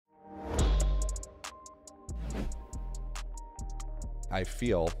I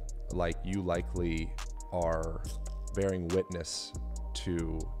feel like you likely are bearing witness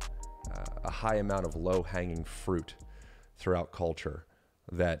to a high amount of low-hanging fruit throughout culture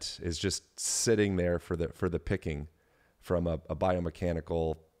that is just sitting there for the picking from a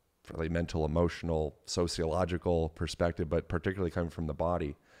biomechanical, really mental, emotional, sociological perspective, but particularly coming from the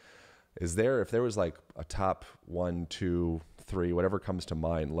body. If there was like a top 1, 2, 3, whatever comes to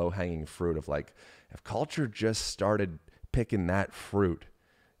mind, low-hanging fruit of like, if culture just started picking that fruit,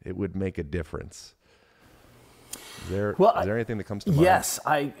 it would make a difference. Is there anything that comes to mind? Yes,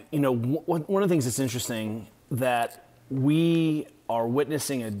 one of the things that's interesting that we are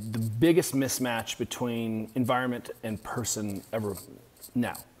witnessing the biggest mismatch between environment and person ever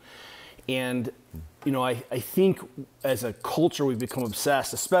now. And, I think as a culture, we've become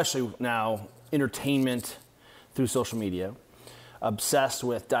obsessed, especially now, entertainment through social media, obsessed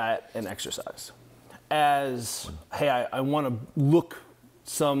with diet and exercise. Hey, I want to look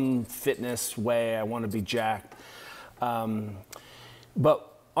some fitness way, I want to be jacked.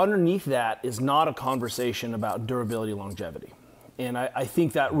 But underneath that is not a conversation about durability, longevity. And I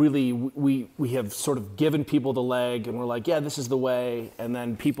think that really we have sort of given people the leg and we're like, yeah, this is the way. And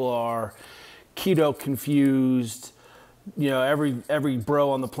then people are keto confused. Every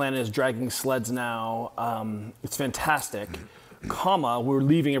bro on the planet is dragging sleds now. It's fantastic, we're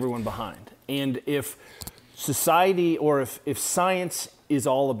leaving everyone behind. And if society or if science is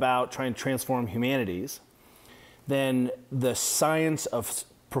all about trying to transform humanities, then the science of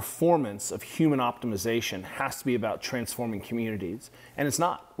performance of human optimization has to be about transforming communities. And it's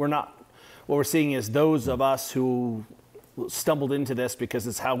not. We're not. What we're seeing is those of us who stumbled into this because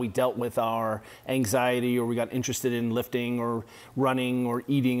it's how we dealt with our anxiety, or we got interested in lifting or running or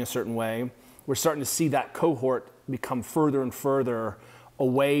eating a certain way. We're starting to see that cohort become further and further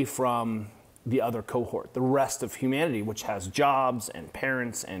away from the other cohort, the rest of humanity, which has jobs and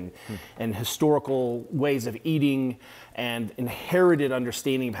parents and historical ways of eating and inherited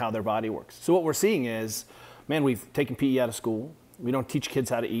understanding of how their body works. So what we're seeing is, man, we've taken PE out of school. We don't teach kids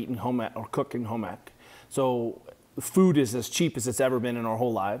how to eat in home ec or cook in home ec. So food is as cheap as it's ever been in our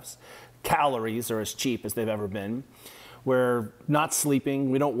whole lives. Calories are as cheap as they've ever been. We're not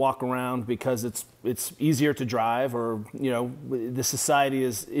sleeping. We don't walk around because it's easier to drive, or the society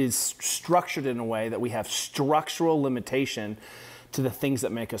is structured in a way that we have structural limitation to the things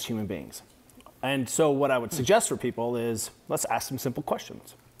that make us human beings. And so what I would suggest for people is, let's ask some simple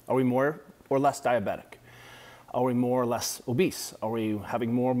questions. Are we more or less diabetic? Are we more or less obese? Are we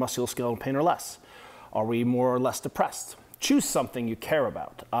having more musculoskeletal pain or less? Are we more or less depressed? Choose something you care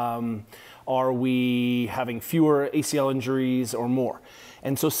about. Are we having fewer ACL injuries or more?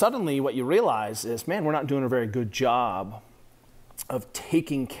 And so suddenly what you realize is, man, we're not doing a very good job of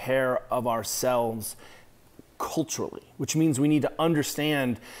taking care of ourselves culturally, which means we need to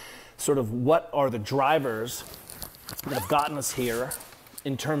understand sort of what are the drivers that have gotten us here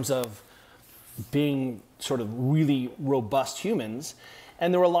in terms of being sort of really robust humans.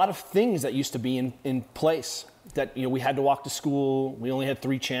 And there were a lot of things that used to be in place that, we had to walk to school. We only had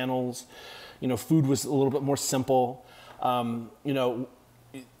 3 channels. Food was a little bit more simple.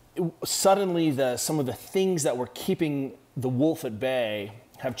 Suddenly some of the things that were keeping the wolf at bay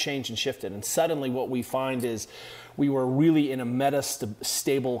have changed and shifted. And suddenly what we find is we were really in a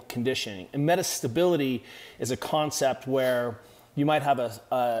meta-stable conditioning. And meta-stability is a concept where you might have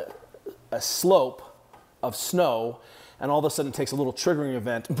a slope of snow, and all of a sudden it takes a little triggering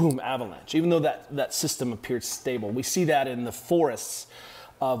event, boom, avalanche, even though that system appeared stable. We see that in the forests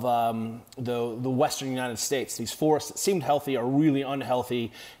of the western United States. These forests that seemed healthy are really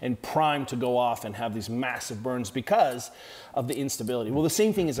unhealthy and primed to go off and have these massive burns because of the instability. Well, the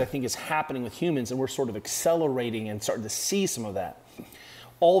same thing I think is happening with humans, and we're sort of accelerating and starting to see some of that.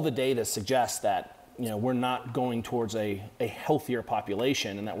 All the data suggests that we're not going towards a healthier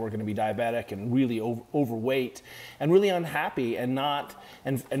population, and that we're going to be diabetic and really overweight and really unhappy and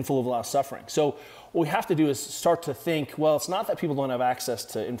full of a lot of suffering. So what we have to do is start to think, well, it's not that people don't have access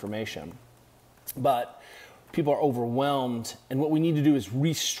to information, but people are overwhelmed, and what we need to do is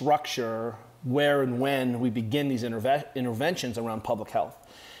restructure where and when we begin these interventions around public health.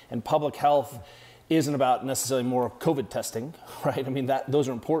 And public health isn't about necessarily more COVID testing, right? I mean, those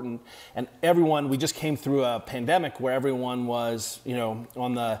are important. And we just came through a pandemic where everyone was,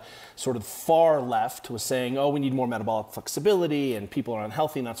 on the sort of far left was saying, oh, we need more metabolic flexibility and people are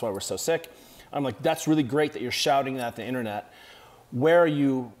unhealthy and that's why we're so sick. I'm like, that's really great that you're shouting that at the internet. Where are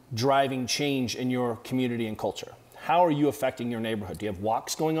you driving change in your community and culture? How are you affecting your neighborhood? Do you have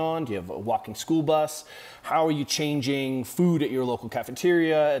walks going on? Do you have a walking school bus? How are you changing food at your local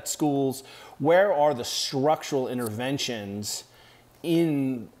cafeteria, at schools? Where are the structural interventions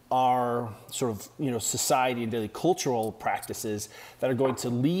in our sort of, society and daily cultural practices that are going to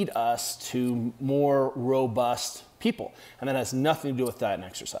lead us to more robust people. And that has nothing to do with diet and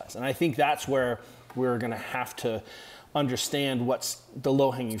exercise. And I think that's where we're going to have to understand what's the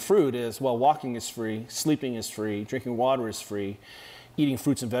low-hanging fruit is. Well, walking is free, sleeping is free, drinking water is free, eating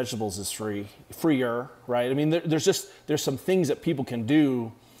fruits and vegetables is freer, right? I mean, there's some things that people can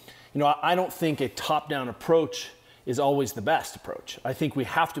do. I don't think a top-down approach is always the best approach. I think we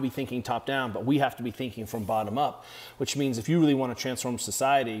have to be thinking top-down, but we have to be thinking from bottom up, which means if you really want to transform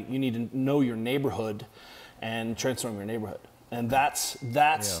society, you need to know your neighborhood and transform your neighborhood. And that's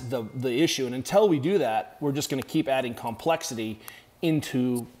the issue. And until we do that, we're just going to keep adding complexity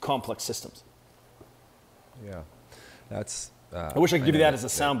into complex systems. Yeah, that's... I wish I could give you that as a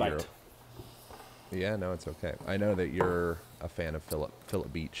soundbite. Yeah, no, it's okay. I know that you're a fan of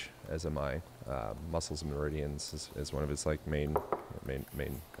Philip Beach, as am I. Muscles and Meridians is one of his like main.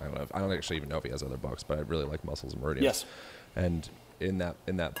 I don't actually even know if he has other books, but I really like Muscles and Meridians. Yes. And in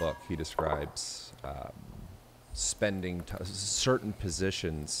that book, he describes spending certain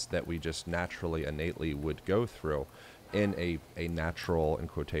positions that we just naturally, innately would go through in a natural, in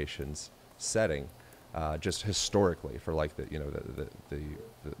quotations, setting. Just historically, for like the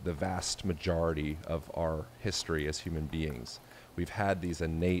vast majority of our history as human beings, we've had these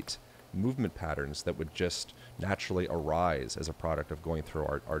innate movement patterns that would just naturally arise as a product of going through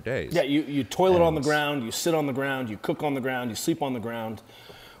our days. Yeah, you toilet on the ground, you sit on the ground, you cook on the ground, you sleep on the ground.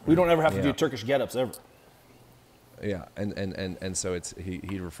 We don't ever have to do Turkish get-ups ever. Yeah, and so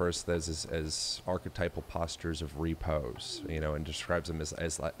he refers to those as archetypal postures of repose, and describes them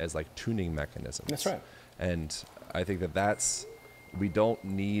as like tuning mechanisms. That's right. And I think that's we don't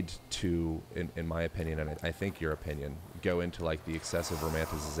need to, in my opinion, and I think your opinion, go into like the excessive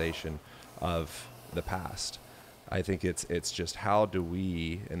romanticization of the past. I think it's just how do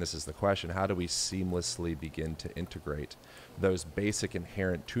we, and this is the question, how do we seamlessly begin to integrate those basic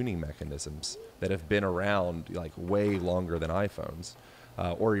inherent tuning mechanisms that have been around like way longer than iPhones,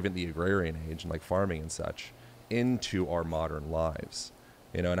 or even the agrarian age and like farming and such, into our modern lives.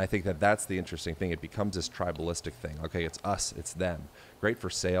 And I think that's the interesting thing. It becomes this tribalistic thing. Okay, it's us, it's them. Great for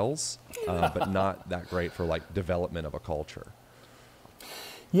sales, but not that great for like development of a culture.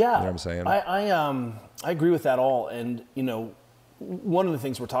 Yeah, you know what I'm saying? I agree with that all. And one of the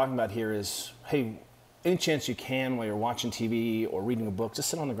things we're talking about here is, hey, any chance you can while you're watching TV or reading a book, just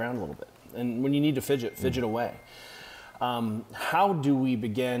sit on the ground a little bit. And when you need to fidget away. How do we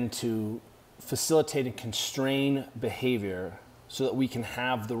begin to facilitate and constrain behavior so that we can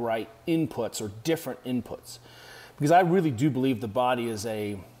have the right inputs or different inputs? Because I really do believe the body is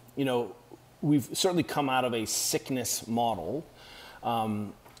we've certainly come out of a sickness model,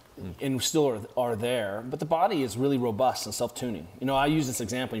 and still are there, but the body is really robust and self-tuning. I use this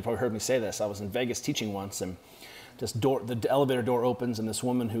example, you probably heard me say this. I was in Vegas teaching once, and the elevator door opens, and this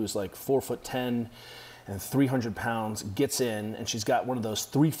woman who's like 4'10" and 300 pounds gets in, and she's got one of those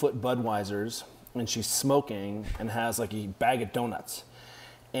 3-foot Budweisers, and she's smoking and has like a bag of donuts.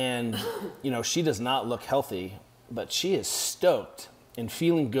 And, she does not look healthy, but she is stoked and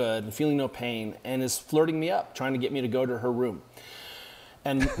feeling good and feeling no pain and is flirting me up, trying to get me to go to her room.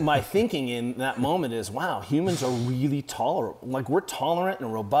 And my thinking in that moment is, wow, humans are really tolerant. Like, we're tolerant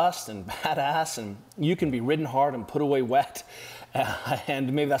and robust and badass, and you can be ridden hard and put away wet.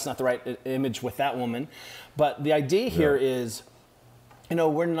 And maybe that's not the right image with that woman. But the idea here is,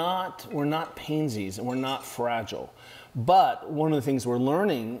 we're not pansies and we're not fragile. But one of the things we're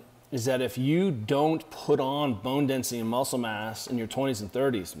learning is that if you don't put on bone density and muscle mass in your 20s and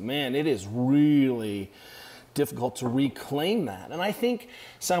 30s, man, it is really difficult to reclaim that. And I think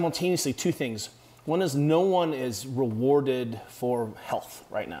simultaneously two things. One is no one is rewarded for health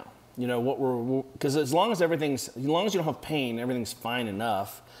right now. Because as long as you don't have pain, everything's fine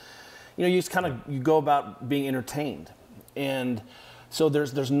enough. You just you go about being entertained. And so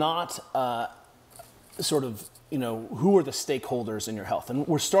there's not sort of, who are the stakeholders in your health? And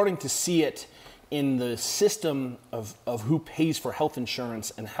we're starting to see it in the system of who pays for health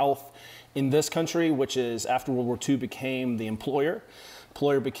insurance and health in this country, which is after World War II became the employer.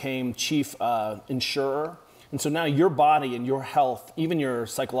 Employer became chief insurer. And so now your body and your health, even your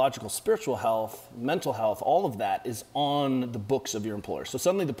psychological, spiritual health, mental health, all of that is on the books of your employer. So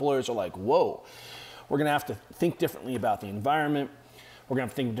suddenly the employers are like, whoa, we're going to have to think differently about the environment. We're going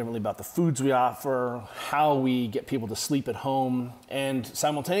to have to think differently about the foods we offer, how we get people to sleep at home. And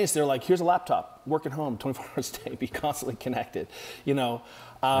simultaneously, they're like, here's a laptop, work at home 24 hours a day, be constantly connected,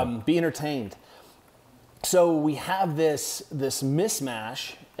 be entertained. So we have this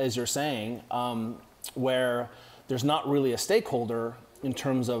mismatch, as you're saying, where there's not really a stakeholder in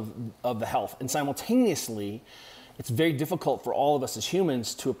terms of the health. And simultaneously, it's very difficult for all of us as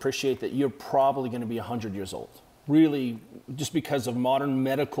humans to appreciate that you're probably going to be 100 years old. Really, just because of modern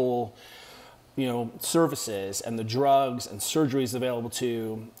medical, services and the drugs and surgeries available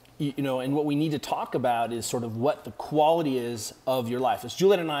to, and what we need to talk about is sort of what the quality is of your life. As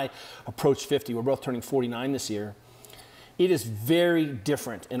Juliet and I approach 50, we're both turning 49 this year, it is very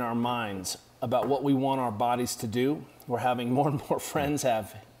different in our minds about what we want our bodies to do. We're having more and more friends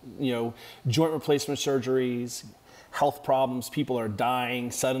have, joint replacement surgeries, health problems. People are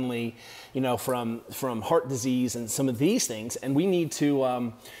dying suddenly, from heart disease and some of these things. And we need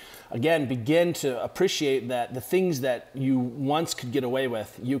to, again, begin to appreciate that the things that you once could get away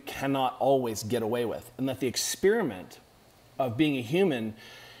with, you cannot always get away with. And that the experiment of being a human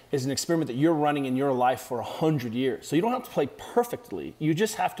is an experiment that you're running in your life for 100 years. So you don't have to play perfectly. You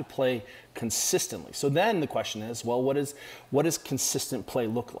just have to play consistently. So then the question is, well, what does consistent play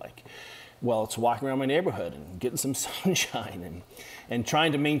look like? Well, it's walking around my neighborhood and getting some sunshine and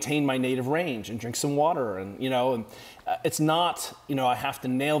trying to maintain my native range and drink some water. And it's not, I have to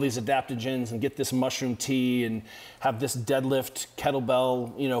nail these adaptogens and get this mushroom tea and have this deadlift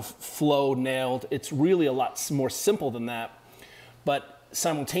kettlebell, flow nailed. It's really a lot more simple than that. But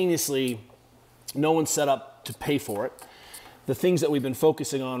simultaneously, no one's set up to pay for it. The things that we've been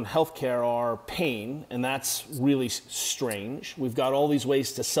focusing on in healthcare are pain, and that's really strange. We've got all these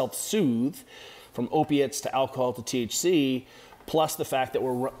ways to self-soothe, from opiates to alcohol to THC, plus the fact that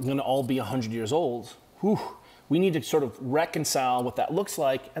we're going to all be 100 years old. Whew. We need to sort of reconcile what that looks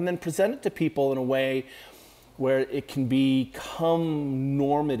like and then present it to people in a way where it can become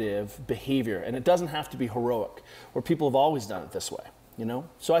normative behavior. And it doesn't have to be heroic, where people have always done it this way,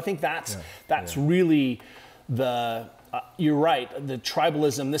 So I think that's really you're right, the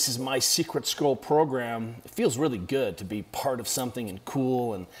tribalism, this is my secret scroll program. It feels really good to be part of something and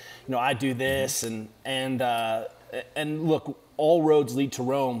cool, and I do this, and look, all roads lead to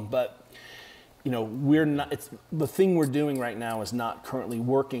Rome, but we're not. It's the thing we're doing right now is not currently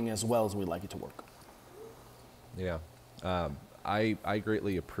working as well as we'd like it to work. Yeah, I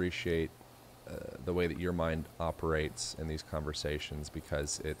greatly appreciate the way that your mind operates in these conversations,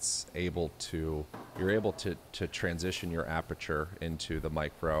 because you're able to transition your aperture into the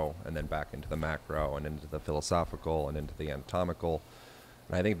micro and then back into the macro and into the philosophical and into the anatomical.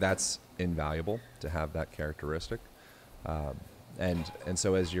 And I think that's invaluable to have that characteristic. And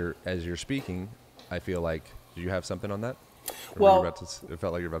so as you're speaking, I feel like, did you have something on that? Or it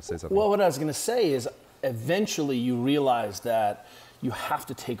felt like you were about to say something. Well, what I was going to say is eventually you realize that you have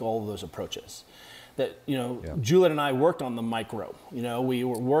to take all of those approaches. That, Juliet and I worked on the micro. We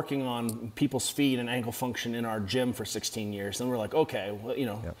were working on people's feet and ankle function in our gym for 16 years. And we're like, okay,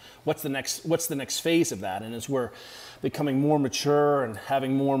 well, what's the next phase of that? And as we're becoming more mature and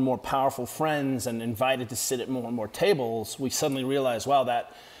having more and more powerful friends and invited to sit at more and more tables, we suddenly realize, wow,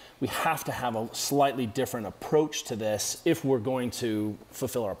 that we have to have a slightly different approach to this if we're going to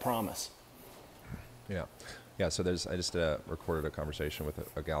fulfill our promise. Yeah. Yeah, so I just recorded a conversation with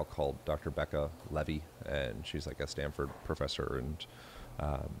a gal called Dr. Becca Levy, and she's like a Stanford professor, and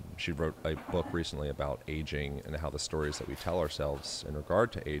she wrote a book recently about aging and how the stories that we tell ourselves in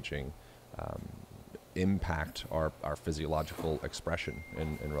regard to aging impact our physiological expression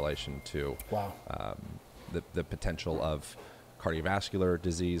in relation to the potential of cardiovascular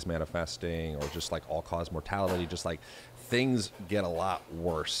disease manifesting, or just like all-cause mortality. Just like things get a lot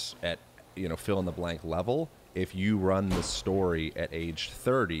worse at fill in the blank level if you run the story at age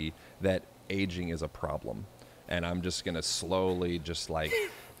 30 that aging is a problem. And I'm just going to slowly just like,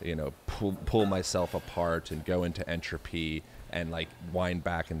 pull myself apart and go into entropy and like wind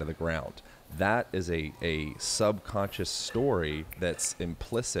back into the ground. That is a subconscious story that's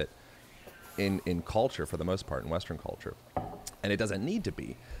implicit in culture for the most part, in Western culture. And it doesn't need to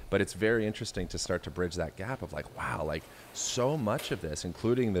be, but it's very interesting to start to bridge that gap of like, wow, like so much of this,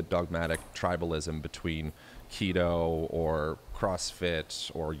 including the dogmatic tribalism between keto or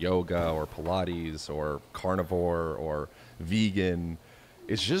CrossFit or yoga or Pilates or carnivore or vegan,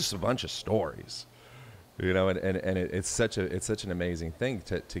 it's just a bunch of stories, and it's such an amazing thing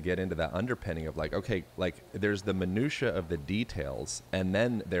to get into that underpinning of like, okay, like there's the minutia of the details, and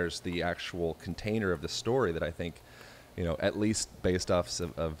then there's the actual container of the story that I think, at least based off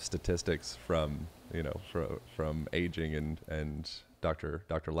of statistics from aging and Dr.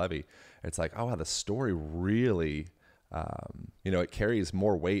 Levy, it's like, oh wow, the story really, it carries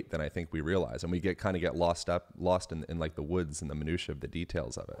more weight than I think we realize, and we get lost in like the woods and the minutia of the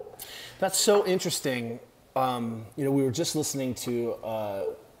details of it. That's so interesting. We were just listening to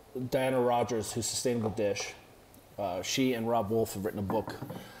Diana Rogers, who's Sustainable Dish, She and Rob Wolf have written a book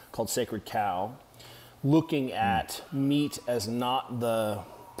called Sacred Cow, looking at meat as not the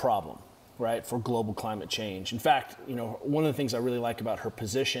problem, right, for global climate change. In fact, one of the things I really like about her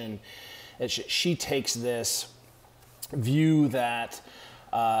position is she takes this view that,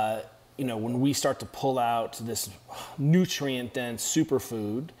 when we start to pull out this nutrient-dense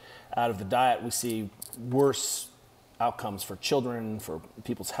superfood out of the diet, we see worse outcomes for children, for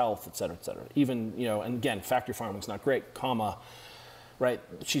people's health, et cetera, et cetera. Even, and again, factory farming is not great, right?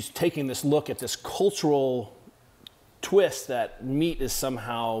 She's taking this look at this cultural twist that meat is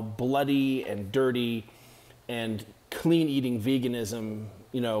somehow bloody and dirty, and clean eating veganism,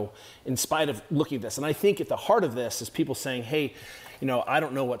 in spite of looking at this. And I think at the heart of this is people saying, hey, I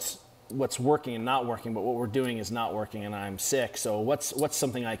don't know what's working and not working, but what we're doing is not working and I'm sick. So what's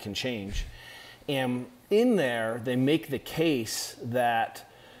something I can change? And in there, they make the case that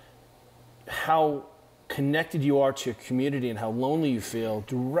how connected you are to your community and how lonely you feel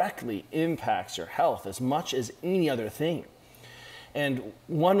directly impacts your health as much as any other thing. And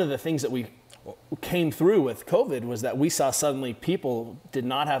one of the things that we came through with COVID was that we saw suddenly people did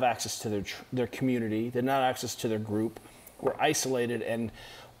not have access to their community, did not have access to their group, were isolated, and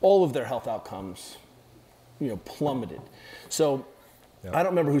all of their health outcomes, plummeted. So I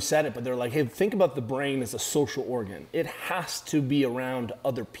don't remember who said it, but they're like, hey, think about the brain as a social organ. It has to be around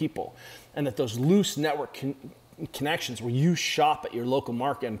other people. And that those loose network connections where you shop at your local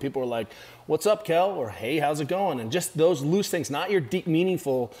market and people are like, what's up, Kel? Or, hey, how's it going? And just those loose things, not your deep,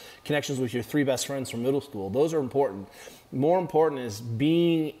 meaningful connections with your 3 best friends from middle school. Those are important. More important is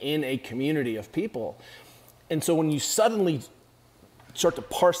being in a community of people. And so when you suddenly start to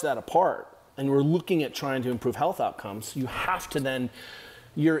parse that apart, and we're looking at trying to improve health outcomes, you have to then,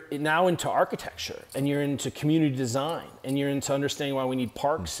 you're now into architecture, and you're into community design, and you're into understanding why we need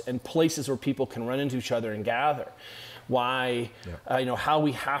parks and places where people can run into each other and gather. Why, how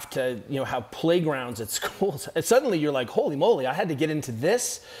we have to, have playgrounds at schools. And suddenly you're like, holy moly, I had to get into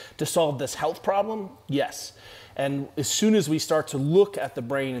this to solve this health problem? Yes. And as soon as we start to look at the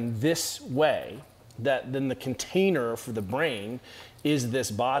brain in this way, that then the container for the brain is this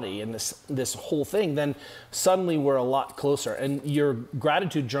body and this whole thing, then suddenly we're a lot closer. And your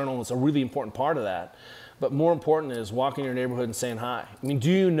gratitude journal is a really important part of that. But more important is walking your neighborhood and saying hi. I mean,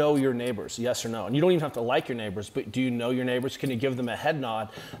 do you know your neighbors? Yes or no? And you don't even have to like your neighbors, but do you know your neighbors? Can you give them a head nod?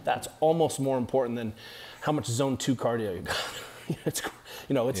 That's almost more important than how much zone 2 cardio you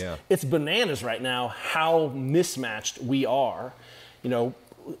got. It's bananas right now how mismatched we are,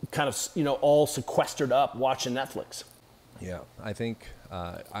 kind of, all sequestered up watching Netflix. Yeah, I think,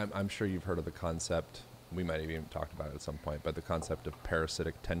 I'm sure you've heard of the concept, we might have even talked about it at some point, but the concept of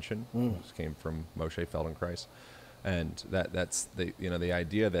parasitic tension, which came from Moshe Feldenkrais. And that's the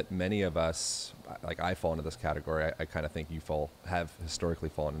idea that many of us, like I fall into this category, I kind of think you have historically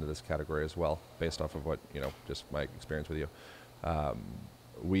fallen into this category as well, based off of what, just my experience with you.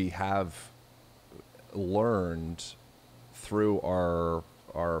 We have learned through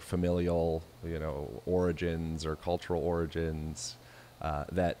our familial, origins or cultural origins,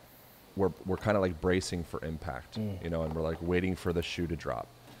 that we're kind of like bracing for impact, and we're like waiting for the shoe to drop.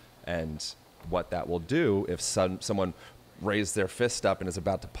 And what that will do, if someone raised their fist up and is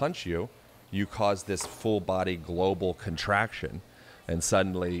about to punch you, you cause this full body global contraction. And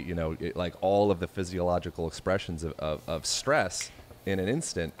suddenly, like all of the physiological expressions of stress in an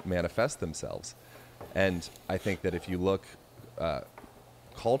instant manifest themselves. And I think that if you look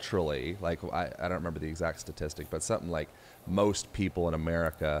culturally, like I don't remember the exact statistic, but something like most people in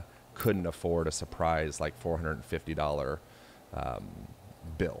America couldn't afford a surprise like $450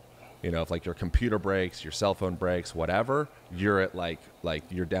 bill. If like your computer breaks, your cell phone breaks, whatever, you're at like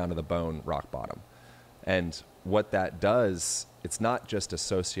you're down to the bone, rock bottom. And what that does, it's not just a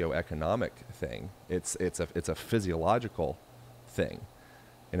socioeconomic thing. It's a physiological thing.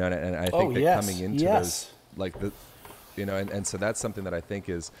 And I think coming into those, like the, and so that's something that I think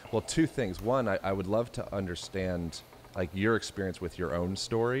is, well, 2 things. One, I would love to understand like your experience with your own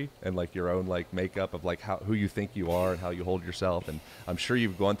story and like your own like makeup of like who you think you are and how you hold yourself. And I'm sure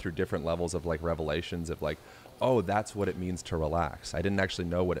you've gone through different levels of like revelations of like, oh, that's what it means to relax. I didn't actually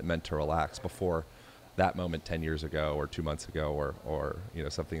know what it meant to relax before that moment 10 years ago or 2 months ago or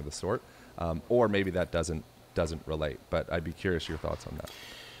something of the sort. Or maybe that doesn't relate, but I'd be curious your thoughts on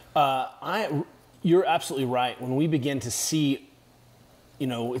that. You're absolutely right. When we begin to see,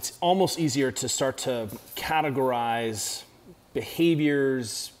 it's almost easier to start to categorize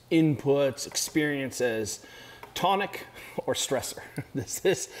behaviors, inputs, experiences, tonic or stressor. Does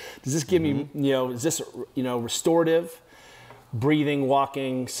this give me, is this, restorative breathing,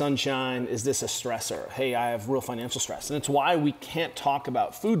 walking, sunshine, is this a stressor? Hey, I have real financial stress. And it's why we can't talk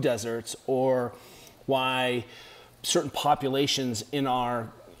about food deserts, or why certain populations in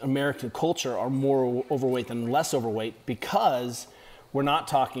our American culture are more overweight than less overweight, because we're not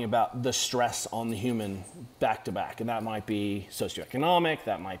talking about the stress on the human back to back. And that might be socioeconomic,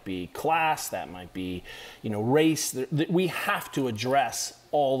 that might be class, that might be, race. We have to address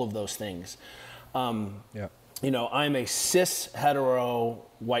all of those things. I'm a cis hetero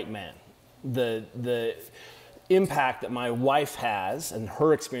white man. The impact that my wife has and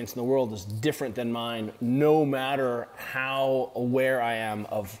her experience in the world is different than mine, no matter how aware I am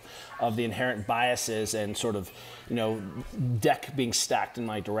of the inherent biases and sort of, deck being stacked in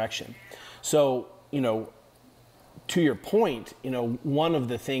my direction. So, to your point, one of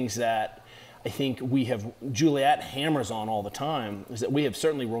the things that I think Juliet hammers on all the time is that we have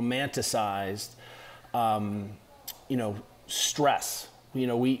certainly romanticized stress.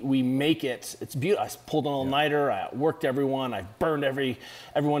 We make it's beautiful. I pulled an all-nighter, I worked everyone, I burned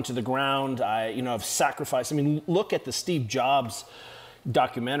everyone to the ground, I've sacrificed. I mean, look at the Steve Jobs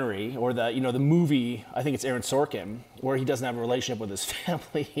documentary, or the movie, I think it's Aaron Sorkin, where he doesn't have a relationship with his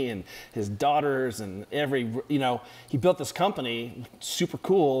family and his daughters, and he built this company, super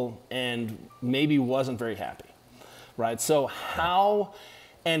cool, and maybe wasn't very happy, right? So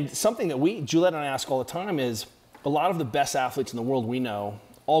and something that Juliet and I ask all the time is, a lot of the best athletes in the world we know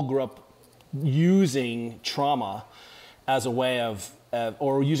all grew up using trauma as a way of,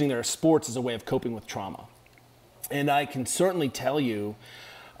 or using their sports as a way of coping with trauma. And I can certainly tell you,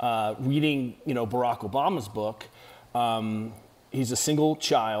 reading, Barack Obama's book, he's a single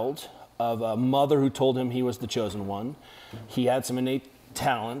child of a mother who told him he was the chosen one. He had some innate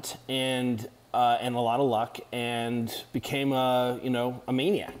talent and a lot of luck, and became a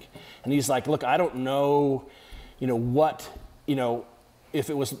maniac. And he's like, look, I don't know, if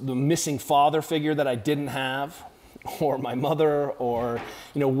it was the missing father figure that I didn't have, or my mother, or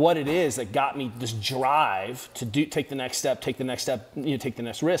what it is that got me this drive to take the next step, take the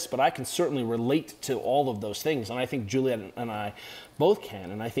next risk. But I can certainly relate to all of those things, and I think Juliet and I both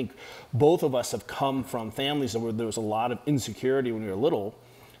can. And I think both of us have come from families where there was a lot of insecurity when we were little,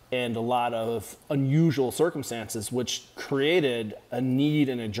 and a lot of unusual circumstances, which created a need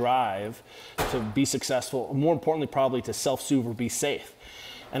and a drive to be successful, more importantly, probably to self-soothe or be safe.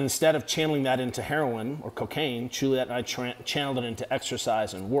 And instead of channeling that into heroin or cocaine, Juliet and I channeled it into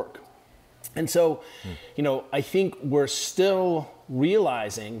exercise and work. And so, I think we're still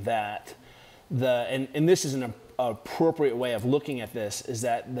realizing that and this is an appropriate way of looking at this, is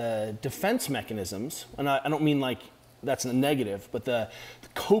that the defense mechanisms, and I don't mean like that's a negative, but the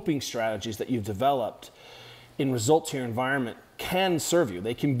coping strategies that you've developed in result to your environment can serve you.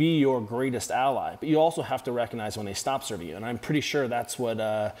 They can be your greatest ally, but you also have to recognize when they stop serving you. And I'm pretty sure that's what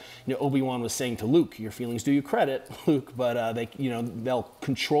Obi-Wan was saying to Luke. Your feelings do you credit, Luke, but they'll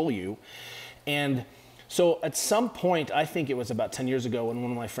control you. And so at some point, I think it was about 10 years ago, when one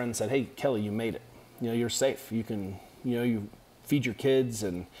of my friends said, "Hey, Kelly, you made it. You're safe. You can, you feed your kids,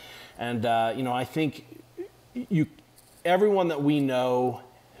 and I think everyone that we know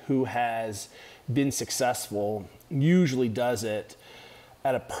who has been successful usually does it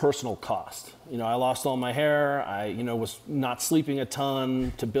at a personal cost. I lost all my hair. I, was not sleeping a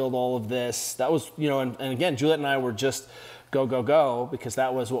ton to build all of this. That was, and again, Juliet and I were just go, because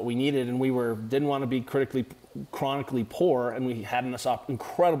that was what we needed. And we didn't want to be chronically poor. And we had this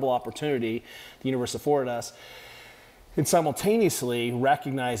incredible opportunity the universe afforded us. And simultaneously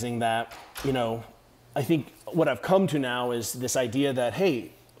recognizing that, I think what I've come to now is this idea that,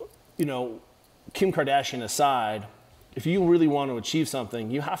 hey, Kim Kardashian aside, if you really want to achieve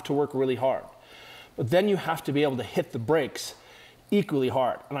something, you have to work really hard. But then you have to be able to hit the brakes equally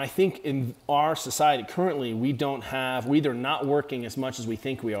hard. And I think in our society currently, we're either not working as much as we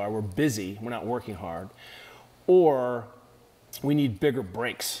think we are, we're busy, we're not working hard, or we need bigger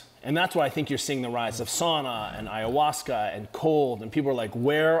brakes. And that's why I think you're seeing the rise of sauna and ayahuasca and cold, and people are like,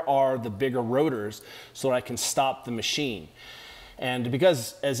 where are the bigger rotors so that I can stop the machine? And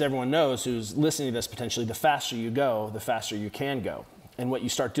because, as everyone knows who's listening to this potentially, the faster you go, the faster you can go. And what you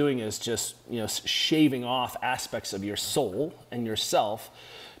start doing is just, shaving off aspects of your soul and yourself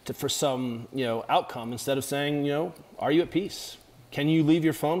for some, outcome, instead of saying, are you at peace? Can you leave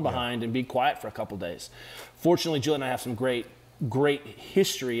your phone behind and be quiet for a couple days? Fortunately, Julie and I have some great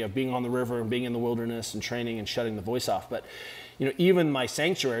history of being on the river and being in the wilderness and training and shutting the voice off. But, even my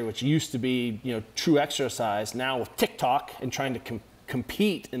sanctuary, which used to be, true exercise, now with TikTok and trying to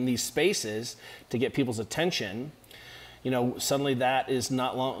compete in these spaces to get people's attention, suddenly that is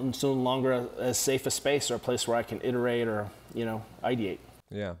no longer as safe a space or a place where I can iterate or, ideate.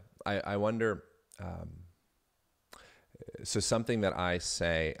 Yeah. I wonder, so something that I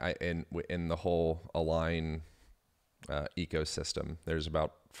say in the whole Align ecosystem, there's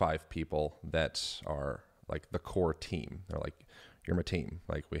about 5 people that are like the core team. They're like, you're my team.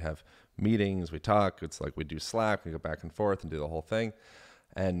 Like, we have meetings, we talk, it's like we do Slack, we go back and forth and do the whole thing.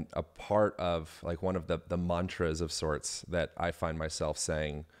 And a part of like one of the mantras of sorts that I find myself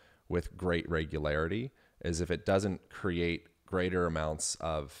saying with great regularity is, if it doesn't create greater amounts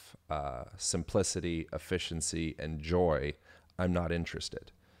of simplicity, efficiency, and joy, I'm not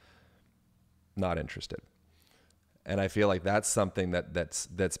interested. Not interested. And I feel like that's something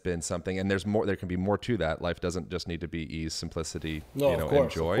that's been something, and there's more. There can be more to that. Life doesn't just need to be ease, simplicity, and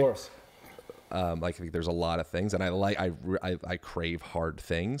joy. Of course. I think there's a lot of things, and I crave hard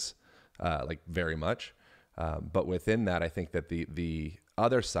things, like very much. But within that, I think that the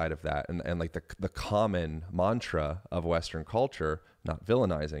other side of that, and like the common mantra of Western culture, not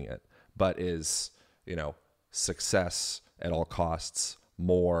villainizing it, but is, success at all costs,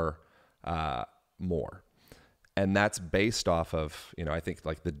 more. And that's based off of, I think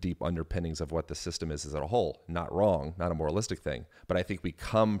like the deep underpinnings of what the system is as a whole. Not wrong, not a moralistic thing, but I think we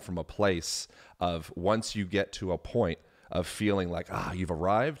come from a place of, once you get to a point of feeling like, you've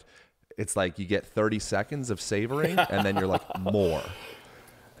arrived, it's like you get 30 seconds of savoring and then you're like, more.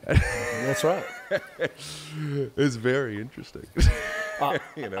 That's right. It's very interesting. And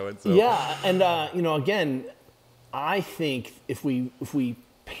so. Yeah. And, again, I think if we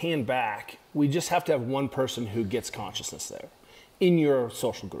pan back, we just have to have one person who gets consciousness there in your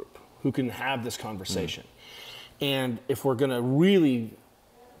social group who can have this conversation. And if we're going to really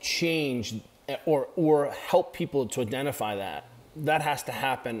change or help people to identify that has to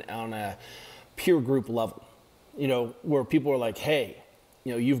happen on a peer group level, where people are like, hey,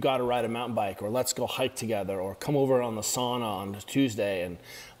 you've got to ride a mountain bike, or let's go hike together, or come over on the sauna on Tuesday and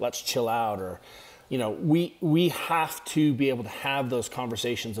let's chill out, or we have to be able to have those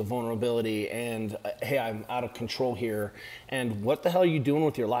conversations of vulnerability and, hey, I'm out of control here, and what the hell are you doing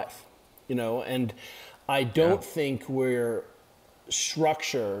with your life? And I don't think we're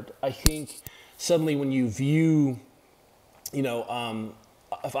structured. I think suddenly when you view,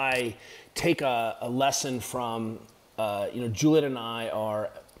 if I take a lesson from, Juliet and I are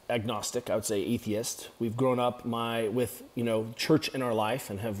agnostic, I would say atheist. We've grown up with church in our life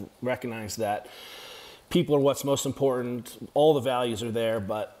and have recognized that people are what's most important. All the values are there,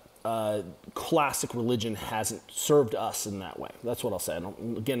 but classic religion hasn't served us in that way. That's what I'll say.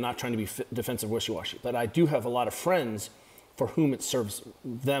 Again, not trying to be defensive wishy-washy, but I do have a lot of friends for whom it serves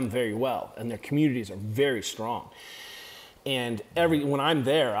them very well, and their communities are very strong. And when I'm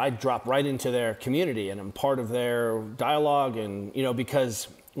there, I drop right into their community and I'm part of their dialogue. And, because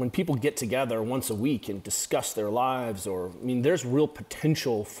when people get together once a week and discuss their lives, there's real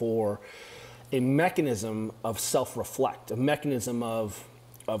potential for a mechanism of self-reflect, a mechanism of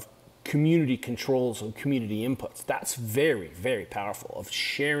community controls and community inputs. That's very, very powerful, of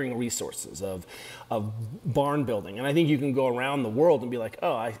sharing resources, of barn building. And I think you can go around the world and be like,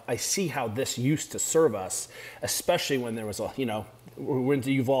 oh, I see how this used to serve us, especially when there was we're into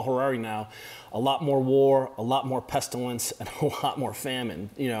Yuval Harari now, a lot more war, a lot more pestilence, and a lot more famine.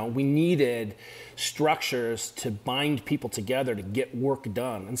 We needed structures to bind people together to get work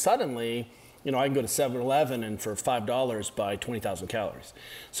done. And suddenly, I can go to 7-Eleven and for $5 buy 20,000 calories.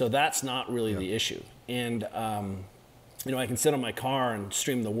 So that's not really the issue. And, I can sit on my car and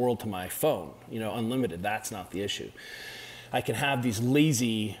stream the world to my phone, unlimited. That's not the issue. I can have these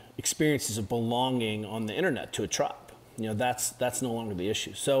lazy experiences of belonging on the internet to a tribe. That's no longer the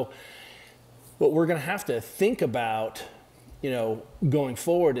issue. So what we're going to have to think about, going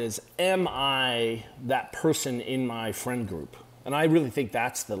forward is, am I that person in my friend group? And I really think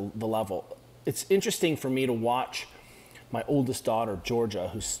that's the level. It's interesting for me to watch my oldest daughter, Georgia,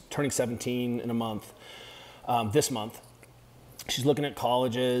 who's turning 17 in a month, this month. She's looking at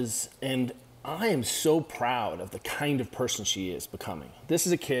colleges, and I am so proud of the kind of person she is becoming. This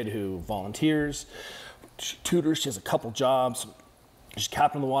is a kid who volunteers, she tutors, she has a couple jobs. She's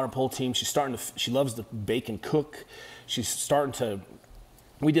captain of the water polo team. She loves to bake and cook.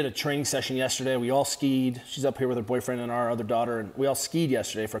 We did a training session yesterday. We all skied. She's up here with her boyfriend and our other daughter, and we all skied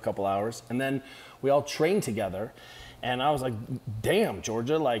yesterday for a couple hours. And then we all trained together. And I was like, damn,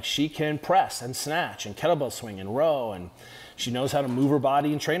 Georgia, like she can press and snatch and kettlebell swing and row, and she knows how to move her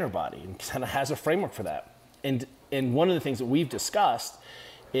body and train her body and kind of has a framework for that. And one of the things that we've discussed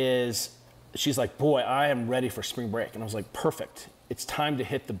is, she's like, boy, I am ready for spring break. And I was like, perfect. It's time to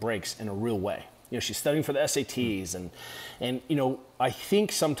hit the brakes in a real way. she's studying for the SATs, and I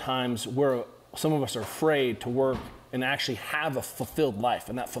think sometimes some of us are afraid to work and actually have a fulfilled life,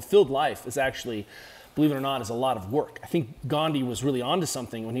 and that fulfilled life is actually, believe it or not, is a lot of work. I think Gandhi was really onto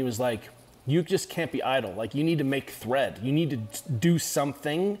something when he was like, you just can't be idle. Like, you need to make thread. You need to do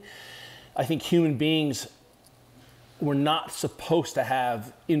something. I think human beings, we're not supposed to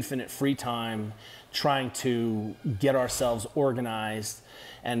have infinite free time trying to get ourselves organized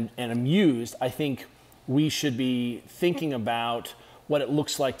and amused. I think we should be thinking about what it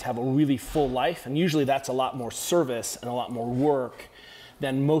looks like to have a really full life. And usually that's a lot more service and a lot more work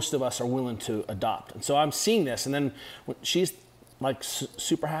than most of us are willing to adopt. And so I'm seeing this. And then she's like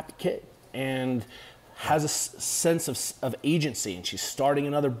super happy kid and has a sense of agency, and she's starting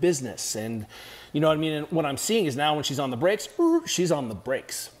another business. And you know what I mean? And what I'm seeing is now when she's on the brakes, she's on the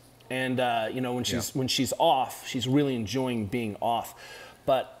brakes. And when she's off, she's really enjoying being off.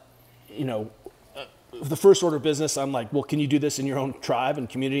 But the first order of business, I'm like, well, can you do this in your own tribe and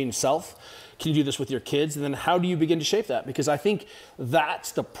community and yourself? Can you do this with your kids? And then how do you begin to shape that? Because I think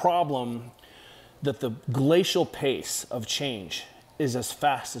that's the problem, that the glacial pace of change is as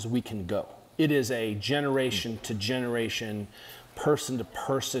fast as we can go. It is a generation to generation, person to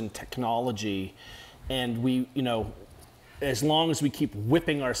person technology. And we, as long as we keep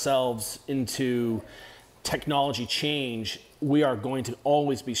whipping ourselves into technology change, we are going to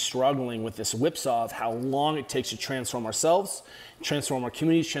always be struggling with this whipsaw of how long it takes to transform ourselves, transform our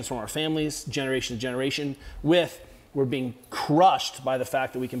communities, transform our families, generation to generation, we're being crushed by the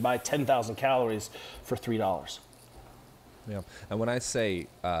fact that we can buy 10,000 calories for $3. Yeah, and when I say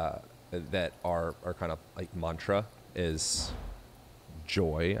that our kind of like mantra is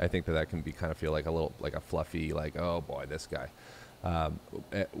joy, I think that can be kind of feel like a little like a fluffy, like, oh boy, this guy.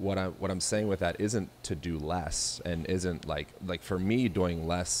 What I'm saying with that isn't to do less, and isn't like for me doing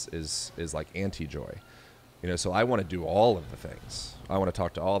less is like anti-joy. So I want to do all of the things. I want to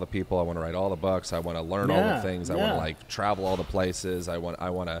talk to all the people. I want to write all the books. I want to learn all the things. I want to like travel all the places. I want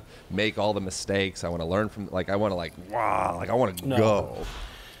to make all the mistakes. I want to learn from I want to I want to go.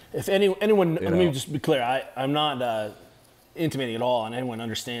 If anyone, let me just be clear. I'm not intimating at all, and anyone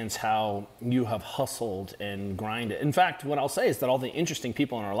understands how you have hustled and grinded. In fact, what I'll say is that all the interesting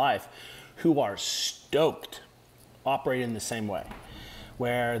people in our life who are stoked operate in the same way,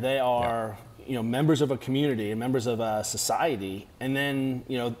 where they are members of a community and members of a society, and then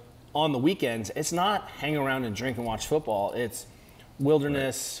on the weekends it's not hang around and drink and watch football. It's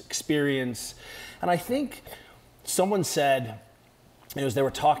wilderness experience. And I think someone said, as they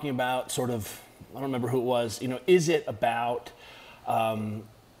were talking about sort of, I don't remember who it was, is it about,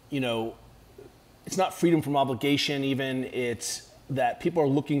 it's not freedom from obligation even, it's that people are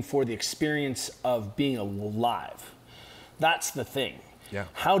looking for the experience of being alive. That's the thing. Yeah.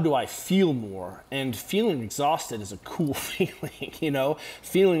 How do I feel more? And feeling exhausted is a cool feeling,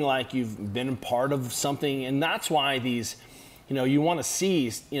 feeling like you've been a part of something. And that's why these, you want to see,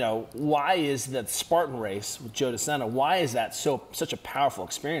 why is that Spartan race with Joe DeSena, why is that such a powerful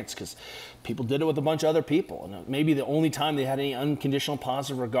experience? Because people did it with a bunch of other people. And maybe the only time they had any unconditional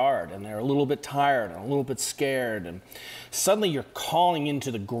positive regard, and they're a little bit tired and a little bit scared. And suddenly you're calling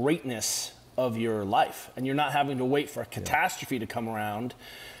into the greatness of your life, and you're not having to wait for a catastrophe to come around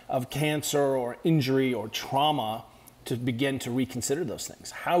of cancer or injury or trauma to begin to reconsider those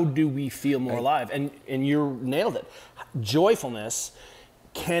things. How do we feel more alive? And you nailed it. Joyfulness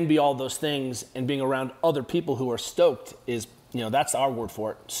can be all those things, and being around other people who are stoked is, that's our word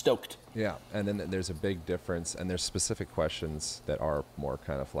for it, stoked. Yeah, and then there's a big difference, and there's specific questions that are more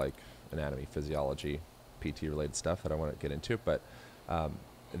kind of like anatomy, physiology, PT related stuff that I want to get into, but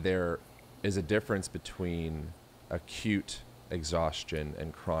there is a difference between acute exhaustion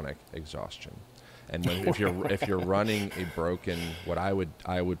and chronic exhaustion. And if you're running a broken, what I would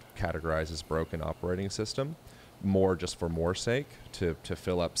categorize as broken operating system, more just for more sake, to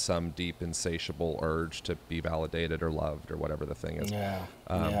fill up some deep insatiable urge to be validated or loved or whatever the thing is.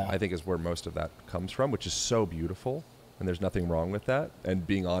 I think is where most of that comes from, which is so beautiful, and there's nothing wrong with that. And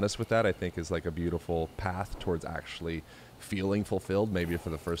being honest with that, I think, is like a beautiful path towards actually feeling fulfilled, maybe for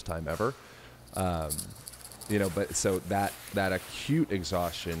the first time ever. But so that acute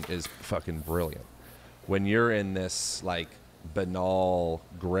exhaustion is fucking brilliant. When you're in this like banal,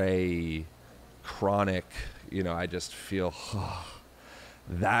 gray, chronic, I just feel,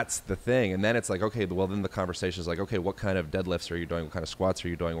 that's the thing. And then it's like, okay, well then the conversation is like, okay, what kind of deadlifts are you doing? What kind of squats are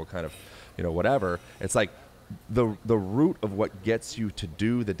you doing? What kind of, whatever. It's like the root of what gets you to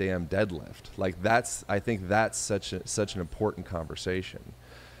do the damn deadlift. Like I think that's such an important conversation.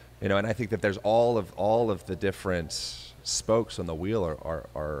 And I think that there's all of the different spokes on the wheel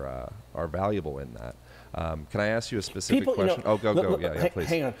are valuable in that. Can I ask you a specific question? Go. Yeah, please.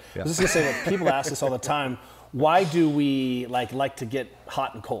 Hang on. Yeah. I was just going to say that people ask us all the time, why do we like to get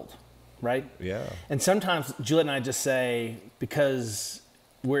hot and cold, right? Yeah. And sometimes Juliet and I just say, because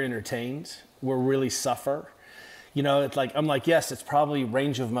we're entertained, we're really suffer. It's like, I'm like, yes, it's probably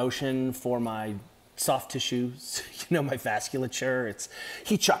range of motion for my soft tissues, my vasculature, it's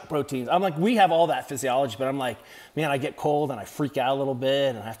heat shock proteins. I'm like, we have all that physiology, but I'm like, man, I get cold and I freak out a little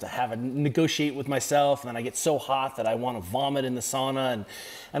bit and I have to negotiate with myself. And then I get so hot that I want to vomit in the sauna.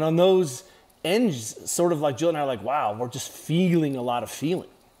 And on those ends, sort of like Jill and I are like, wow, we're just feeling a lot of feeling.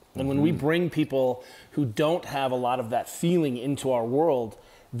 And when we bring people who don't have a lot of that feeling into our world,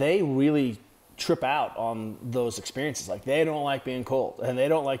 they really trip out on those experiences. Like, they don't like being cold and they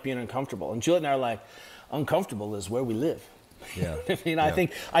don't like being uncomfortable. And Juliet and I are like, uncomfortable is where we live. Yeah. I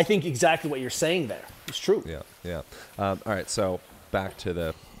think exactly what you're saying there. It's true. Yeah. All right. So back to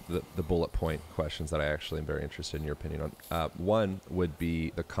the bullet point questions that I actually am very interested in your opinion on. One would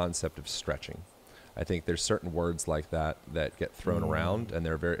be the concept of stretching. I think there's certain words like that get thrown around, and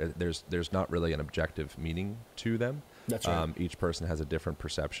there's not really an objective meaning to them. That's right. Each person has a different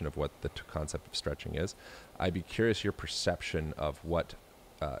perception of what the concept of stretching is. I'd be curious your perception of what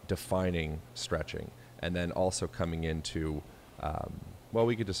defining stretching, and then also coming into,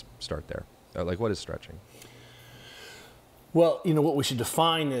 we could just start there. What is stretching? Well, what we should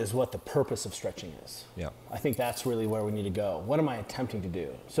define is what the purpose of stretching is. Yeah. I think that's really where we need to go. What am I attempting to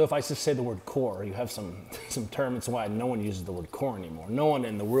do? So if I just say the word core, you have some term. It's why no one uses the word core anymore. No one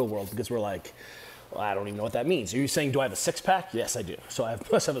in the real world, because we're like, well, I don't even know what that means. Are you saying, do I have a six-pack? Yes, I do. So I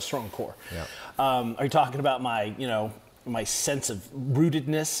must have a strong core. Yeah. Are you talking about my, my sense of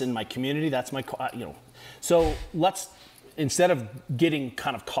rootedness in my community? That's my, So let's, instead of getting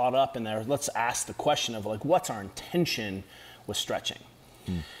kind of caught up in there, let's ask the question of what's our intention with stretching?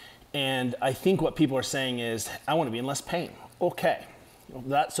 And I think what people are saying is, I want to be in less pain. Okay.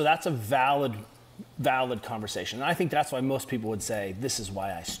 So that's a valid conversation. And I think that's why most people would say, this is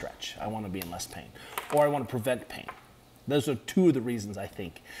why I stretch. I want to be in less pain, or I want to prevent pain. Those are two of the reasons, I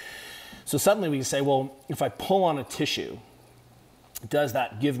think. So suddenly we can say, well, if I pull on a tissue, does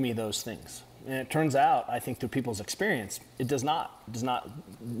that give me those things? And it turns out, I think through people's experience, it does not. It does not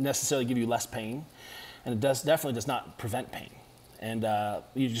necessarily give you less pain, and it definitely does not prevent pain. And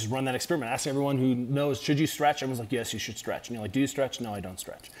you just run that experiment, asking everyone who knows, should you stretch? Everyone's like, yes, you should stretch. And you're like, do you stretch? No, I don't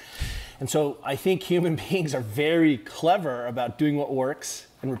stretch. And so I think human beings are very clever about doing what works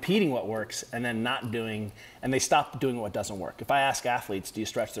and repeating what works, and then not doing, and they stop doing what doesn't work. If I ask athletes, do you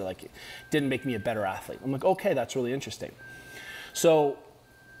stretch? They're like, it didn't make me a better athlete. I'm like, okay, that's really interesting. So,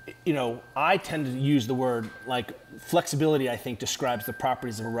 I tend to use the word, flexibility, I think, describes the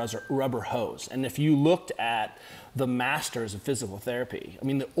properties of a rubber hose. And if you looked at the masters of physical therapy,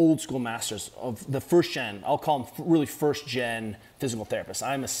 the old school masters of the first gen, I'll call them really first gen physical therapists.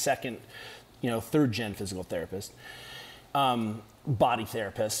 I'm a second, third gen physical therapist, body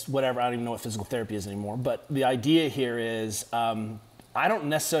therapist, whatever. I don't even know what physical therapy is anymore. But the idea here is, I don't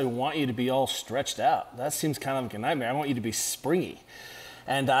necessarily want you to be all stretched out. That seems kind of like a nightmare. I want you to be springy.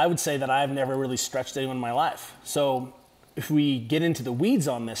 And I would say that I've never really stretched anyone in my life. So if we get into the weeds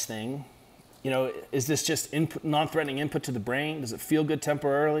on this thing, is this just non-threatening input to the brain? Does it feel good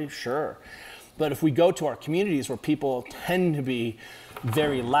temporarily? Sure. But if we go to our communities where people tend to be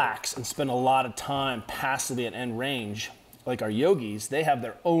very lax and spend a lot of time passively at end range, like our yogis, they have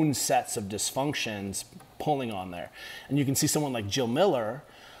their own sets of dysfunctions pulling on there. And you can see someone like Jill Miller,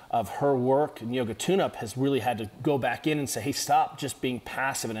 of her work in Yoga Tune-Up, has really had to go back in and say, hey, stop just being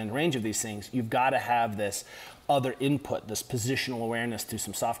passive and in range of these things. You've got to have this other input, this positional awareness through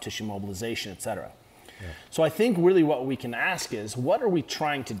some soft tissue mobilization, et cetera. Yeah. So I think really what we can ask is, what are we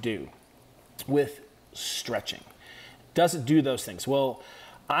trying to do with stretching? Does it do those things? Well,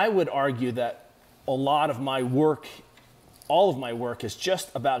 I would argue that a lot of my work, all of my work, is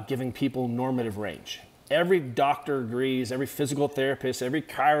just about giving people normative range. Every doctor agrees, every physical therapist, every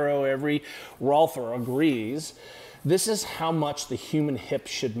chiro, every Rolfer agrees, this is how much the human hip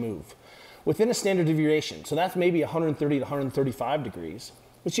should move within a standard deviation. So that's maybe 130 to 135 degrees.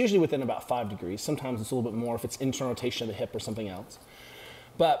 It's usually within about 5 degrees. Sometimes it's a little bit more if it's internal rotation of the hip or something else.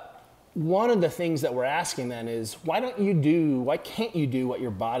 But one of the things that we're asking then is, why can't you do what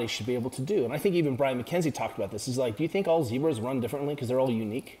your body should be able to do? And I think even Brian McKenzie talked about this. He's like, do you think all zebras run differently because they're all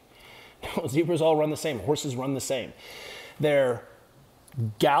unique? No, zebras all run the same. Horses run the same. Their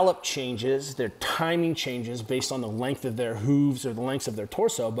gallop changes, their timing changes based on the length of their hooves or the length of their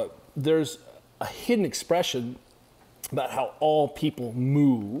torso, but there's a hidden expression about how all people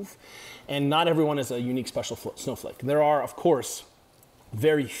move, and not everyone is a unique special snowflake. There are, of course,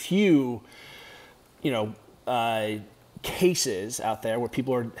 very few, cases out there where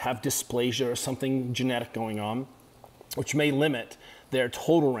people have dysplasia or something genetic going on, which may limit their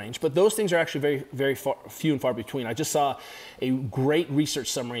total range. But those things are actually very, very few and far between. I just saw a great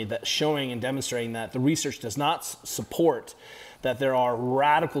research summary that's showing and demonstrating that the research does not support that there are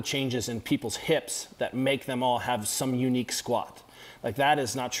radical changes in people's hips that make them all have some unique squat. Like, that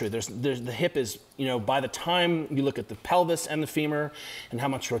is not true. The hip is, by the time you look at the pelvis and the femur and how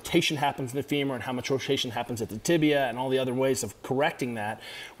much rotation happens in the femur and how much rotation happens at the tibia and all the other ways of correcting that,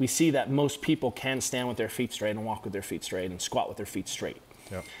 we see that most people can stand with their feet straight and walk with their feet straight and squat with their feet straight.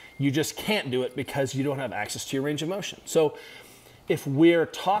 Yep. You just can't do it because you don't have access to your range of motion. So if we're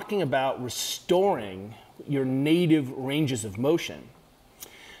talking about restoring your native ranges of motion,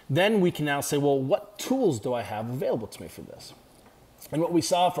 then we can now say, well, what tools do I have available to me for this? And what we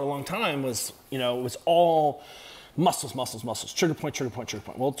saw for a long time was, it was all muscles, trigger point.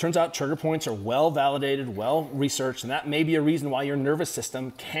 Well, it turns out trigger points are well validated, well researched, and that may be a reason why your nervous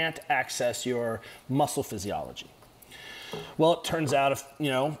system can't access your muscle physiology. Well, it turns out if,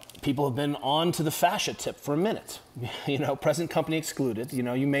 people have been on to the fascia tip for a minute, present company excluded, you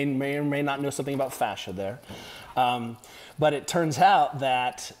may or may not know something about fascia there. But it turns out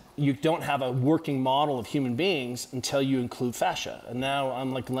that you don't have a working model of human beings until you include fascia. And now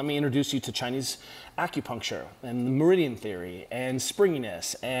I'm like, let me introduce you to Chinese acupuncture and the meridian theory and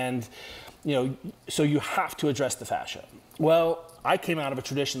springiness. And, so you have to address the fascia. Well, I came out of a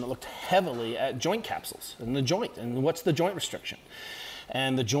tradition that looked heavily at joint capsules and the joint and what's the joint restriction.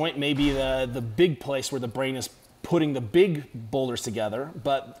 And the joint may be the big place where the brain is putting the big boulders together,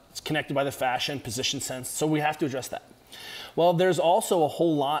 but it's connected by the fascia and position sense. So we have to address that. Well, there's also a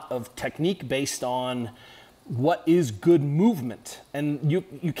whole lot of technique based on what is good movement. And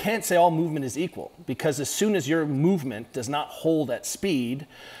you can't say all movement is equal, because as soon as your movement does not hold at speed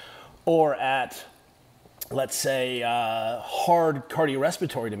or at, let's say, hard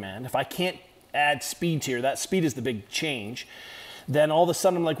cardiorespiratory demand, if I can't add speed to that speed is the big change, then all of a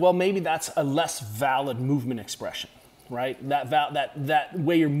sudden I'm like, well, maybe that's a less valid movement expression, right? That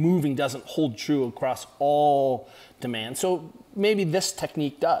way you're moving doesn't hold true across all demand. So maybe this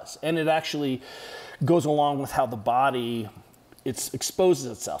technique does. And it actually goes along with how the body exposes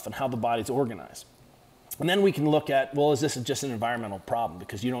itself and how the body's organized. And then we can look at, well, is this just an environmental problem?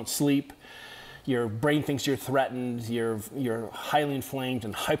 Because you don't sleep, your brain thinks you're threatened, you're highly inflamed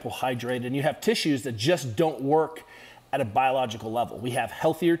and hypohydrated, and you have tissues that just don't work at a biological level. We have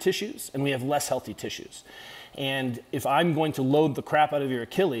healthier tissues and we have less healthy tissues. And if I'm going to load the crap out of your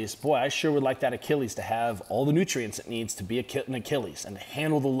Achilles, boy, I sure would like that Achilles to have all the nutrients it needs to be an Achilles and to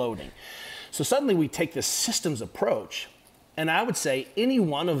handle the loading. So suddenly we take this systems approach, and I would say any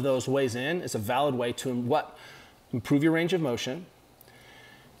one of those ways in is a valid way to improve your range of motion,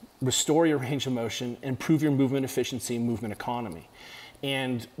 restore your range of motion, improve your movement efficiency and movement economy.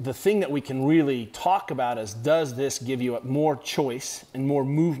 And the thing that we can really talk about is, does this give you more choice and more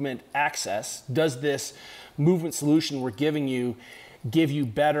movement access? Does this movement solution we're giving you give you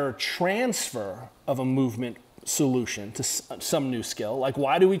better transfer of a movement solution to some new skill? Like,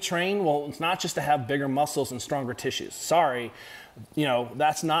 why do we train? Well, it's not just to have bigger muscles and stronger tissues. Sorry,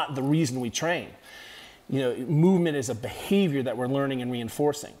 that's not the reason we train. Movement is a behavior that we're learning and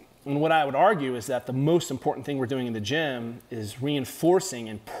reinforcing. And what I would argue is that the most important thing we're doing in the gym is reinforcing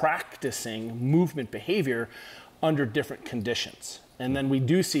and practicing movement behavior under different conditions. And then we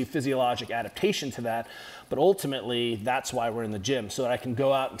do see physiologic adaptation to that, but ultimately that's why we're in the gym, so that I can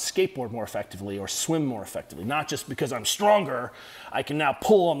go out and skateboard more effectively or swim more effectively. Not just because I'm stronger, I can now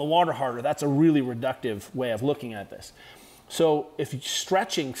pull on the water harder. That's a really reductive way of looking at this. So if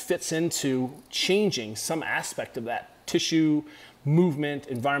stretching fits into changing some aspect of that tissue, movement,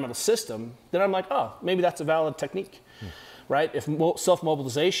 environmental system, then I'm like, oh, maybe that's a valid technique, right? If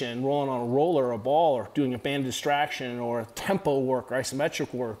self-mobilization, rolling on a roller or a ball or doing a band distraction or tempo work or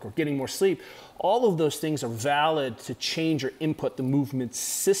isometric work or getting more sleep, all of those things are valid to change or input the movement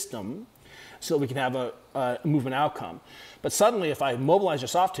system so that we can have a movement outcome. But suddenly if I mobilize your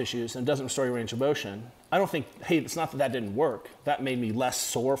soft tissues and it doesn't restore your range of motion, I don't think, hey, it's not that didn't work. That made me less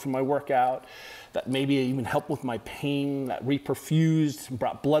sore from my workout. That maybe even helped with my pain, that reperfused,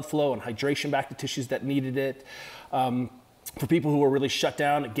 brought blood flow and hydration back to tissues that needed it. For people who were really shut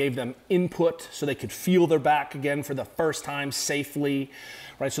down, it gave them input so they could feel their back again for the first time safely,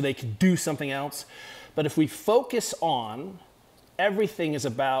 right? So they could do something else. But if we focus on everything is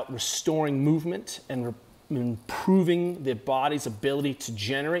about restoring movement and improving the body's ability to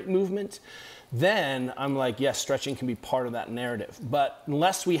generate movement, then I'm like, yes, stretching can be part of that narrative. But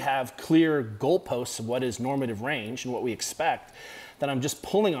unless we have clear goalposts of what is normative range and what we expect, then I'm just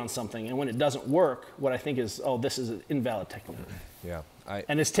pulling on something. And when it doesn't work, what I think is, oh, this is an invalid technique. Yeah.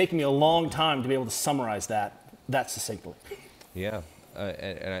 And it's taken me a long time to be able to summarize that succinctly. Yeah.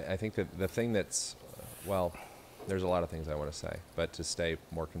 And I think that the thing that's, well, there's a lot of things I want to say, but to stay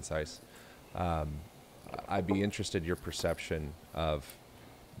more concise, I'd be interested in your perception of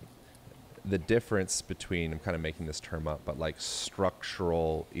the difference between, I'm kind of making this term up, but like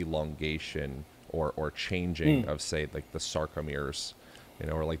structural elongation or changing of, say, like the sarcomeres,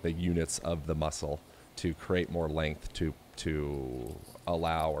 or like the units of the muscle to create more length to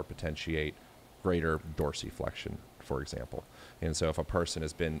allow or potentiate greater dorsiflexion, for example. And so if a person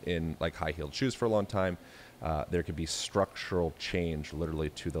has been in like high-heeled shoes for a long time, there could be structural change literally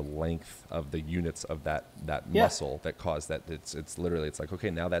to the length of the units of that muscle that cause that. It's literally, it's like, okay,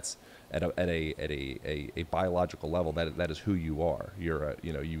 now that's at a biological level, that is who you are. You're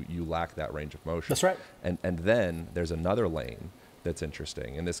you lack that range of motion. That's right. And then there's another lane that's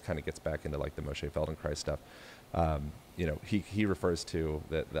interesting, and this kind of gets back into like the Moshe Feldenkrais stuff. He refers to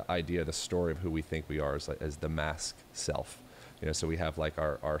the idea, the story of who we think we are as the mask self. So we have like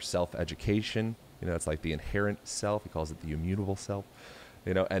our self-education. It's like the inherent self. He calls it the immutable self.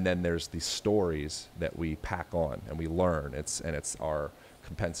 And then there's these stories that we pack on and we learn. It's our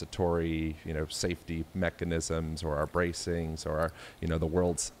compensatory, safety mechanisms, or our bracings, or our, the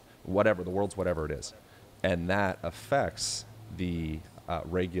world's whatever it is, and that affects the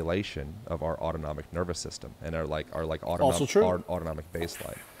regulation of our autonomic nervous system and our autonomic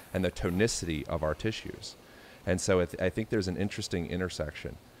baseline and the tonicity of our tissues. And so I think there's an interesting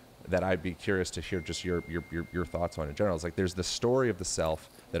intersection that I'd be curious to hear just your thoughts on in general. It's like there's the story of the self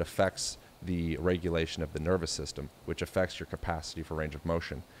that affects the regulation of the nervous system, which affects your capacity for range of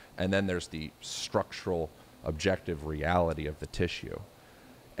motion. And then there's the structural objective reality of the tissue.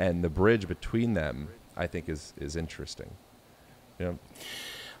 And the bridge between them, I think, is interesting. And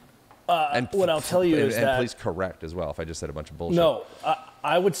what I'll tell you is that... And please correct as well if I just said a bunch of bullshit. No,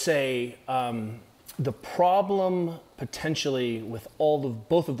 I would say the problem potentially with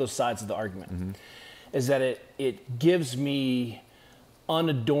both of those sides of the argument is that it gives me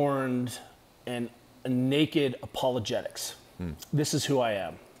unadorned and naked apologetics. This is who I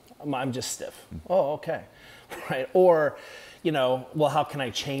am. I'm just stiff. Oh, okay. Right. Or, well, how can I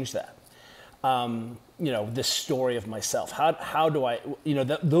change that? This story of myself. How do I,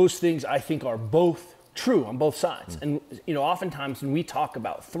 those things I think are both true on both sides. And, oftentimes when we talk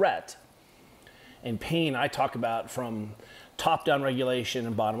about threat and pain, I talk about from top-down regulation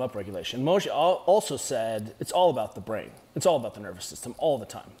and bottom-up regulation. Moshe also said it's all about the brain. It's all about the nervous system all the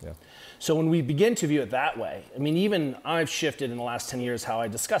time. Yeah. So when we begin to view it that way, even I've shifted in the last 10 years how I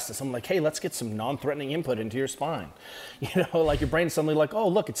discuss this. I'm like, hey, let's get some non-threatening input into your spine. Like your brain is suddenly like, oh,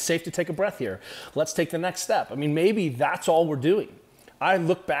 look, it's safe to take a breath here. Let's take the next step. Maybe that's all we're doing. I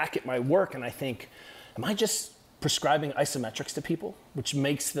look back at my work and I think, am I just prescribing isometrics to people, which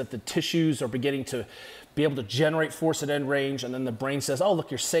makes that the tissues are beginning to be able to generate force at end range, and then the brain says, oh,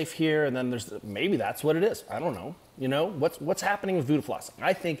 look, you're safe here, and then maybe that's what it is. I don't know. What's happening with voodoo flossing?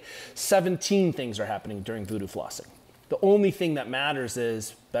 I think 17 things are happening during voodoo flossing. The only thing that matters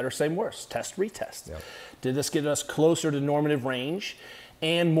is better, same, worse. Test, retest. Yep. Did this get us closer to normative range?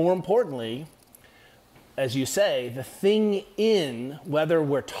 And more importantly, as you say, the thing in whether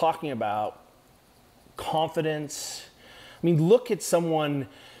we're talking about confidence. Look at someone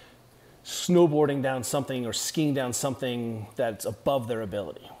snowboarding down something or skiing down something that's above their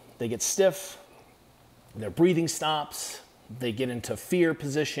ability. They get stiff, their breathing stops, they get into fear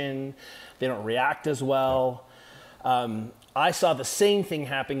position, they don't react as well. I saw the same thing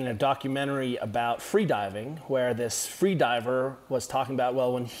happening in a documentary about freediving, where this freediver was talking about,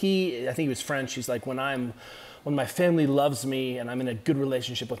 well, I think he was French, he's like, when my family loves me and I'm in a good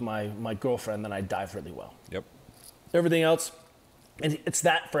relationship with my girlfriend, then I dive really well. Yep. Everything else, and it's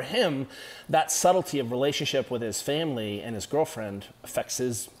that for him, that subtlety of relationship with his family and his girlfriend affects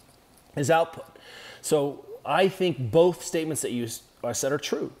his output. So I think both statements that you said are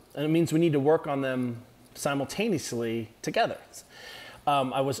true. And it means we need to work on them simultaneously together.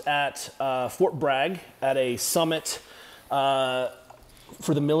 I was at Fort Bragg at a summit for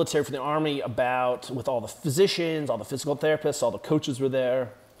the military, for the Army, with all the physicians, all the physical therapists, all the coaches were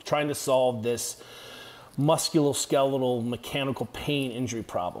there, trying to solve this musculoskeletal mechanical pain injury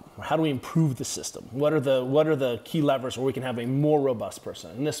problem. How do we improve the system? What are the key levers where we can have a more robust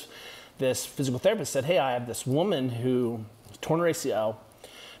person? And this physical therapist said, hey, I have this woman who torn her ACL,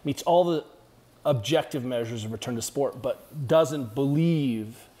 meets all the objective measures of return to sport, but doesn't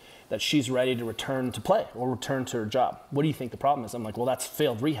believe that she's ready to return to play or return to her job. What do you think the problem is? I'm like, well, that's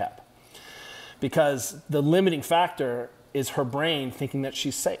failed rehab. Because the limiting factor is her brain thinking that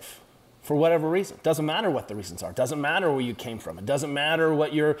she's safe for whatever reason. Doesn't matter what the reasons are. Doesn't matter where you came from. It doesn't matter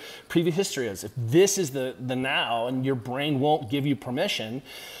what your previous history is. If this is the now and your brain won't give you permission,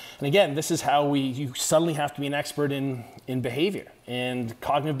 and again, this is how you suddenly have to be an expert in behavior and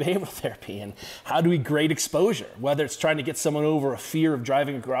cognitive behavioral therapy and how do we grade exposure, whether it's trying to get someone over a fear of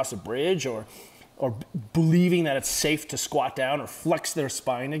driving across a bridge or believing that it's safe to squat down or flex their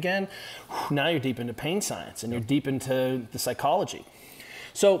spine again. Now you're deep into pain science and you're deep into the psychology.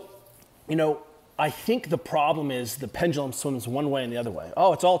 So, I think the problem is the pendulum swims one way and the other way.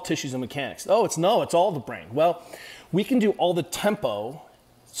 Oh, it's all tissues and mechanics. Oh, it's all the brain. Well, we can do all the tempo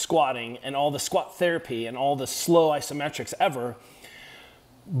squatting and all the squat therapy and all the slow isometrics ever,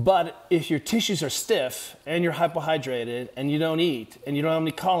 but if your tissues are stiff and you're hypohydrated and you don't eat and you don't have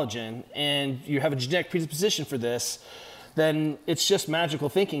any collagen and you have a genetic predisposition for this, then it's just magical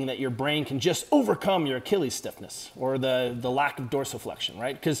thinking that your brain can just overcome your Achilles stiffness or the lack of dorsiflexion,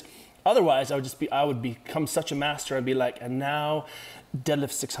 right? Because otherwise I would become such a master. I'd be like, and now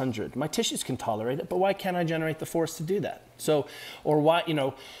deadlift 600. My tissues can tolerate it, but why can't I generate the force to do that? So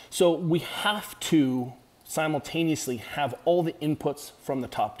we have to simultaneously have all the inputs from the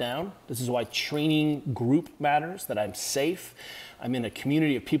top down. This is why training group matters, that I'm safe. I'm in a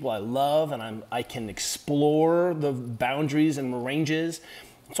community of people I love and I can explore the boundaries and ranges.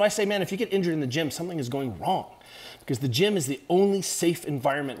 So I say, man, if you get injured in the gym, something is going wrong. Because the gym is the only safe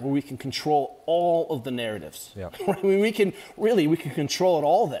environment where we can control all of the narratives. Yeah. I mean, we can control it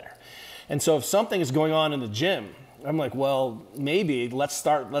all there. And so if something is going on in the gym, I'm like, well, maybe let's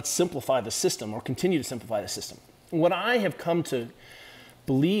simplify the system or continue to simplify the system. What I have come to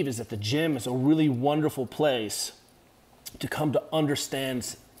believe is that the gym is a really wonderful place to come to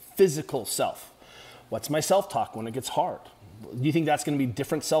understand physical self. What's my self-talk when it gets hard? Do you think that's going to be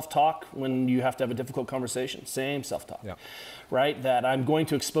different self-talk when you have to have a difficult conversation? Same self-talk, yeah. Right? That I'm going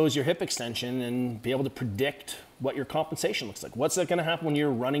to expose your hip extension and be able to predict what your compensation looks like. What's going to happen when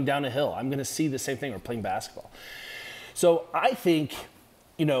you're running down a hill? I'm going to see the same thing or playing basketball. So I think,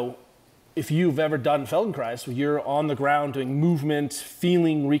 if you've ever done Feldenkrais, where you're on the ground doing movement,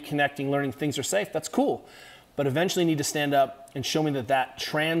 feeling, reconnecting, learning things are safe, that's cool. But eventually you need to stand up and show me that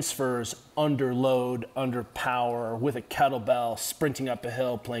transfers under load, under power, with a kettlebell, sprinting up a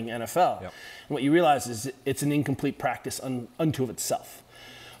hill, playing NFL. Yep. And what you realize is it's an incomplete practice unto of itself.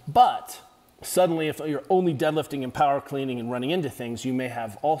 But suddenly if you're only deadlifting and power cleaning and running into things, you may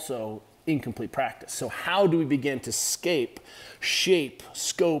have also incomplete practice. So how do we begin to shape,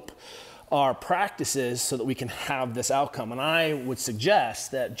 scope our practices so that we can have this outcome? And I would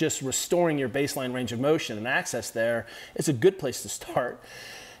suggest that just restoring your baseline range of motion and access there is a good place to start.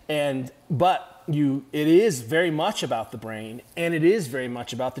 But it is very much about the brain and it is very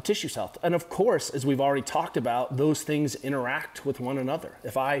much about the tissue health. And of course, as we've already talked about, those things interact with one another.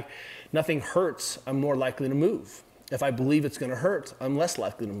 If nothing hurts, I'm more likely to move. If I believe it's going to hurt, I'm less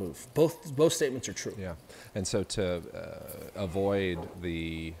likely to move. Both statements are true. Yeah, and so to avoid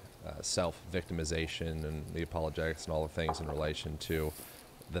the self-victimization and the apologetics and all the things in relation to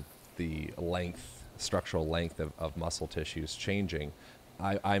the structural length of muscle tissues changing,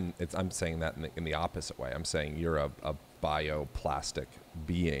 I'm saying that in the opposite way. I'm saying you're a bioplastic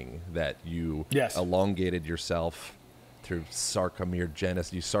being, that you elongated yourself through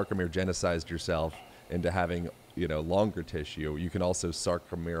sarcomere-genicized yourself into having longer tissue. You can also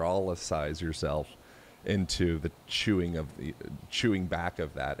sarcomerolysize yourself into the chewing back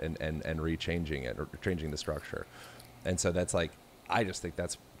of that and rechanging it or changing the structure. And so that's I just think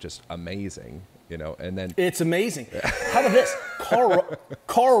that's just amazing, and then it's amazing. How about this?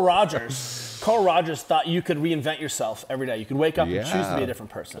 Carl Rogers thought you could reinvent yourself every day. You could wake up and choose to be a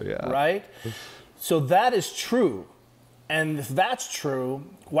different person, right? So that is true. And if that's true,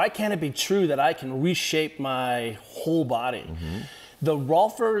 why can't it be true that I can reshape my whole body? Mm-hmm. The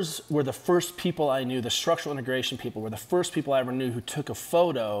Rolfers were the first people I knew, the structural integration people were the first people I ever knew who took a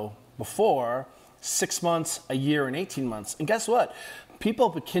photo before 6 months, a year, and 18 months. And guess what? People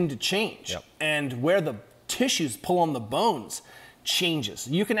begin to change. Yep. And where the tissues pull on the bones changes.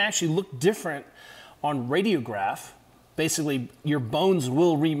 You can actually look different on radiograph. Basically, your bones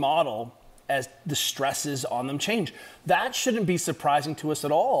will remodel as the stresses on them change. That shouldn't be surprising to us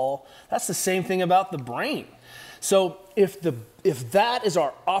at all. That's the same thing about the brain. So if that is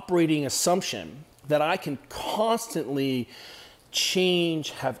our operating assumption, that I can constantly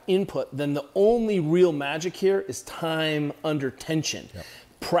change, have input, then the only real magic here is time under tension,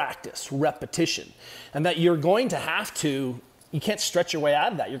 practice, repetition, and that you're going to have to you can't stretch your way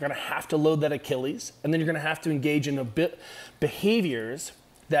out of that. You're going to have to load that Achilles, and then you're going to have to engage in behaviors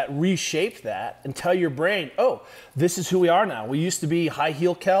that reshape that and tell your brain, oh, this is who we are now. We used to be high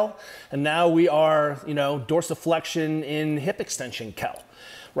heel Kel, and now we are, dorsiflexion in hip extension Kel,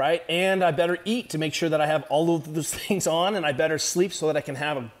 right? And I better eat to make sure that I have all of those things on, and I better sleep so that I can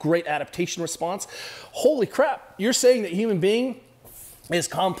have a great adaptation response. Holy crap, you're saying that human being is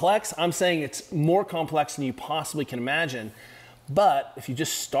complex? I'm saying it's more complex than you possibly can imagine. But if you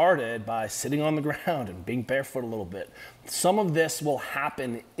just started by sitting on the ground and being barefoot a little bit, some of this will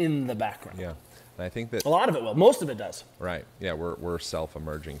happen in the background. Yeah, and I think that a lot of it will. Most of it does. Right. Yeah, we're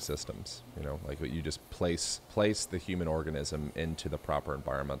self-emerging systems. Like you just place the human organism into the proper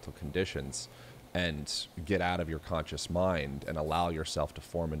environmental conditions, and get out of your conscious mind and allow yourself to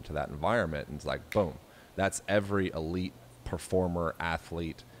form into that environment. And it's like, boom, that's every elite performer,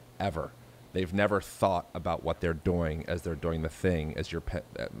 athlete ever. They've never thought about what they're doing as they're doing the thing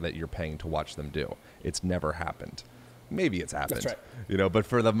that you're paying to watch them do. It's never happened. Maybe it's happened, that's right. But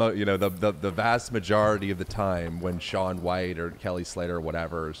for the vast majority of the time when Shaun White or Kelly Slater or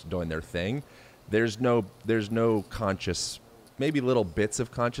whatever is doing their thing, there's no conscious, maybe little bits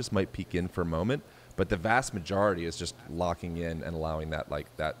of conscious might peek in for a moment, but the vast majority is just locking in and allowing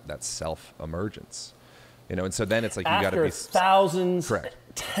that self emergence. And so then it's like you got to be thousands, correct.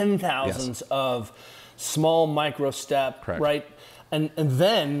 10,000s Yes. of small micro step, Correct. right? And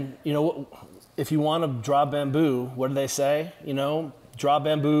then, if you want to draw bamboo, what do they say? Draw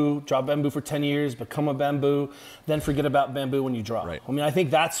bamboo for 10 years, become a bamboo, then forget about bamboo when you draw. Right. I mean, I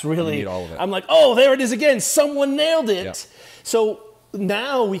think that's really, need all of it. I'm like, oh, there it is again. Someone nailed it. Yeah. So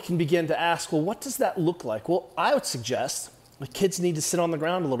now we can begin to ask, well, what does that look like? Well, I would suggest the kids need to sit on the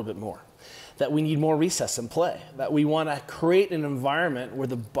ground a little bit more. That we need more recess and play, that we want to create an environment where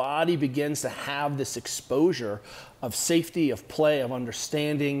the body begins to have this exposure of safety, of play, of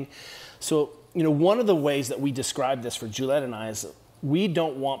understanding. So, one of the ways that we describe this for Juliet and I is that we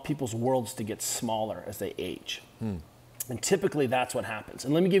don't want people's worlds to get smaller as they age. And typically that's what happens.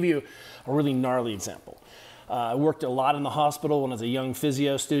 And let me give you a really gnarly example. I worked a lot in the hospital when I was a young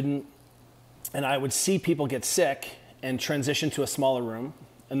physio student, and I would see people get sick and transition to a smaller room,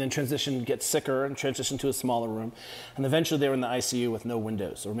 and then transition, get sicker, and transition to a smaller room. And eventually they were in the ICU with no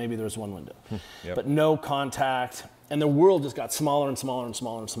windows, or maybe there was one window, but no contact. And the world just got smaller and smaller and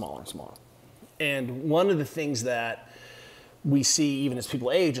smaller and smaller and smaller. And one of the things that we see even as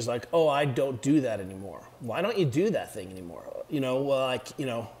people age is like, oh, I don't do that anymore. Why don't you do that thing anymore?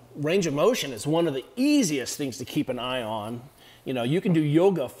 Range of motion is one of the easiest things to keep an eye on. You can do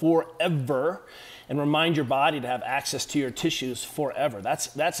yoga forever and remind your body to have access to your tissues forever.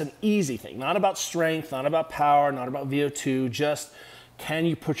 That's an easy thing. Not about strength, not about power, not about VO2, just can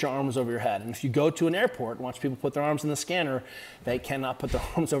you put your arms over your head? And if you go to an airport and watch people put their arms in the scanner, they cannot put their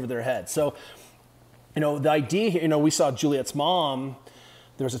arms over their head. So, the idea here, we saw Juliet's mom,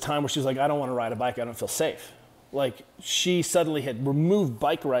 there was a time where she was like, I don't want to ride a bike, I don't feel safe. Like, she suddenly had removed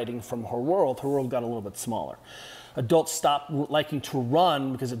bike riding from her world got a little bit smaller. Adults stopped liking to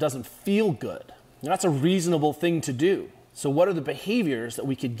run because it doesn't feel good. That's a reasonable thing to do. So what are the behaviors that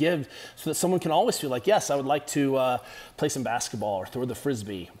we could give so that someone can always feel like, yes, I would like to play some basketball or throw the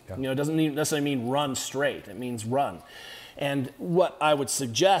Frisbee. Yeah. It doesn't necessarily mean run straight. It means run. And what I would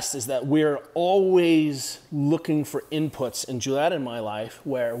suggest is that we're always looking for inputs in Juliet and my life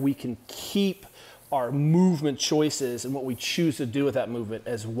where we can keep our movement choices and what we choose to do with that movement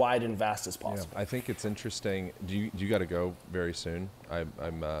as wide and vast as possible. Yeah, I think it's interesting. Do you got to go very soon?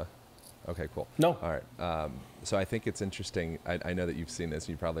 Okay, cool. No. All right. So I think it's interesting. I know that you've seen this.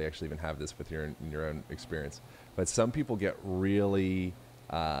 You probably actually even have this with in your own experience. But some people get really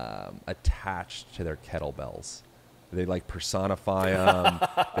attached to their kettlebells. They personify them.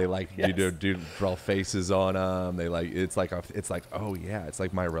 They do draw faces on them. It's like oh yeah, it's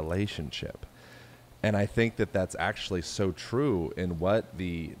like my relationship. And I think that that's actually so true in what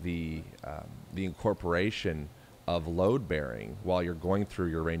the incorporation of load bearing while you're going through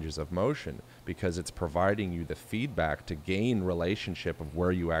your ranges of motion, because it's providing you the feedback to gain relationship of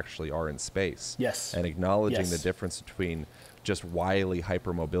where you actually are in space. Yes. And acknowledging the difference between just wily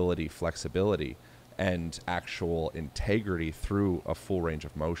hypermobility, flexibility, and actual integrity through a full range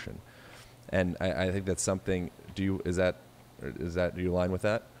of motion. And I think that's something. Do you align with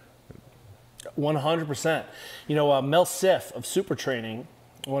that? 100%. Mel Siff of Super Training,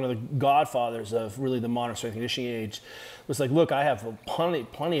 one of the godfathers of really the modern strength and conditioning age, was like, look, I have plenty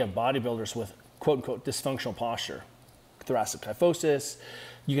of bodybuilders with quote unquote dysfunctional posture, thoracic kyphosis.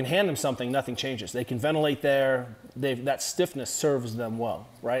 You can hand them something, nothing changes. They can ventilate there. That stiffness serves them well,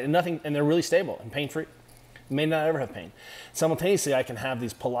 right? And they're really stable and pain-free. may not ever have pain. Simultaneously, I can have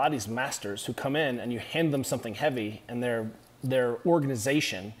these Pilates masters who come in and you hand them something heavy and their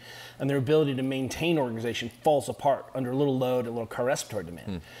organization and their ability to maintain organization falls apart under a little load, a little carrespiratory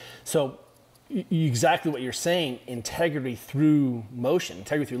demand. So exactly what you're saying, integrity through motion,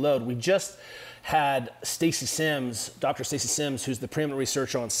 integrity through load. We just had Dr. Stacy Sims, who's the preeminent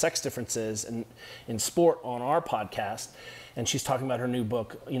researcher on sex differences in sport on our podcast. And she's talking about her new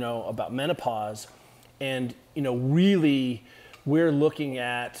book, about menopause. And, really we're looking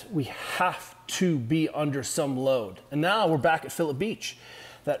at, we have to be under some load. And now we're back at Philip Beach,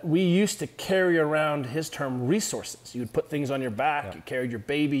 that we used to carry around, his term, resources. You would put things on your back, you carried your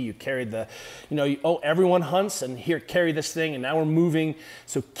baby, you carried everyone hunts, and here, carry this thing, and now we're moving.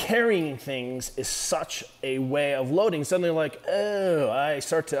 So carrying things is such a way of loading. Suddenly like, I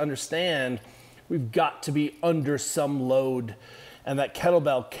start to understand we've got to be under some load, and that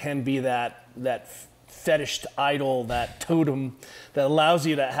kettlebell can be that fetish idol, that totem that allows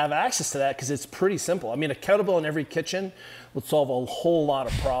you to have access to that, because it's pretty simple. I mean, a kettlebell in every kitchen would solve a whole lot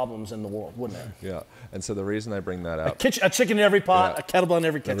of problems in the world, wouldn't it? Yeah, and so the reason I bring that up... A chicken in every pot, a kettlebell in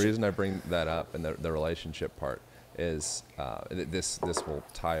every kitchen. The reason I bring that up and the relationship part is this will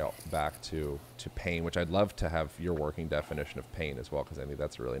tie back to pain, which I'd love to have your working definition of pain as well, because I think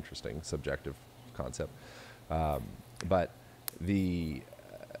that's a really interesting subjective concept. But the...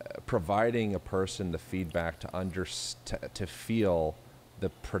 providing a person the feedback to feel the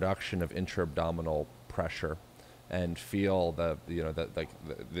production of intra-abdominal pressure and feel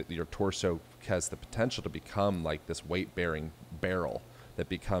your torso has the potential to become like this weight-bearing barrel that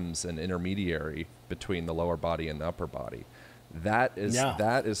becomes an intermediary between the lower body and the upper body. That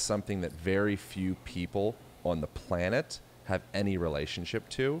is something that very few people on the planet have any relationship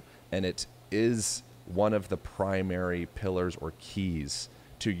to, and it is one of the primary pillars or keys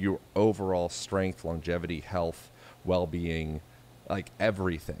to your overall strength, longevity, health, well-being, like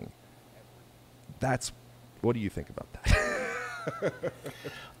everything. What do you think about that?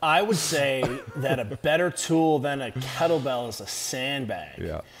 I would say that a better tool than a kettlebell is a sandbag.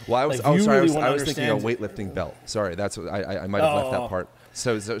 Yeah. Well, I was thinking a weightlifting belt. Sorry, that's what I might have left that part.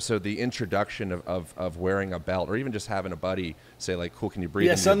 So the introduction of wearing a belt, or even just having a buddy say like, "Cool, can you breathe?"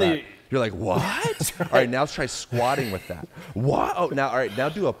 Yeah, into your back? You're like, "What?" Right. All right, now let's try squatting with that. What? Oh, now all right, now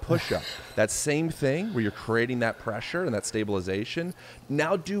do a push-up. That same thing where you're creating that pressure and that stabilization.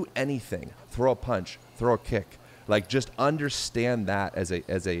 Now do anything. Throw a punch. Throw a kick. Like, just understand that as a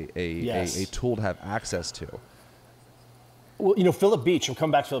tool to have access to. Well, Philip Beach, we'll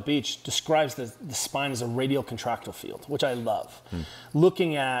come back to Philip Beach, describes the spine as a radial contractile field, which I love.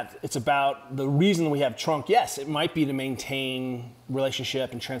 Looking at, it's about the reason we have trunk. Yes, it might be to maintain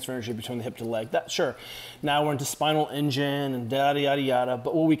relationship and transfer energy between the hip to the leg. That, sure. Now we're into spinal engine and yada, yada, yada.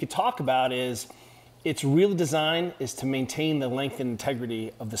 But what we could talk about is, its real design is to maintain the length and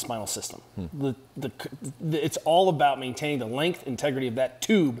integrity of the spinal system. It's all about maintaining the length and integrity of that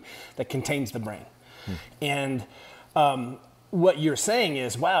tube that contains the brain. And what you're saying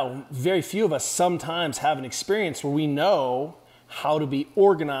is, wow, very few of us sometimes have an experience where we know how to be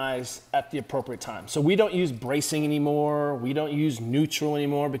organized at the appropriate time. So we don't use bracing anymore. We don't use neutral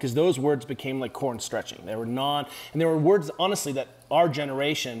anymore, because those words became like core and stretching. They were and they were words, honestly, that our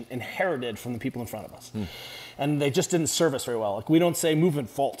generation inherited from the people in front of us. And they just didn't serve us very well. Like, we don't say movement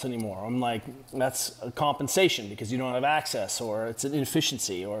fault anymore. I'm like, that's a compensation because you don't have access, or it's an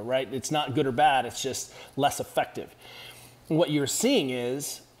inefficiency, or right, it's not good or bad, it's just less effective. And what you're seeing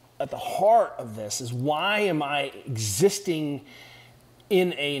is, at the heart of this is, why am I existing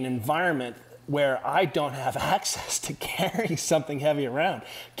in an environment where I don't have access to carrying something heavy around?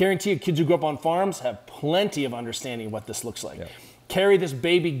 Guarantee you, kids who grew up on farms have plenty of understanding of what this looks like. Yeah. Carry this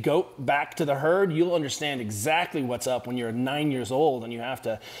baby goat back to the herd, you'll understand exactly what's up when you're 9 years old and you have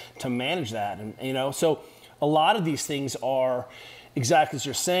to manage that. And so a lot of these things are exactly as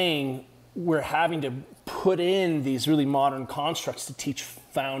you're saying. We're having to put in these really modern constructs to teach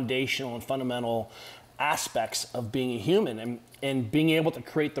foundational and fundamental aspects of being a human, and being able to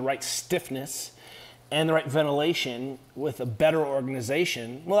create the right stiffness and the right ventilation with a better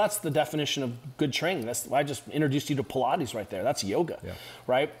organization. Well, that's the definition of good training. I just introduced you to Pilates right there. That's yoga,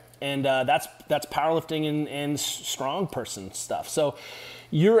 right? And that's powerlifting and strong person stuff. So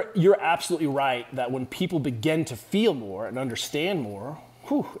you're absolutely right that when people begin to feel more and understand more,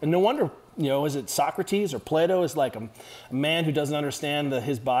 and no wonder, is it Socrates or Plato is like a man who doesn't understand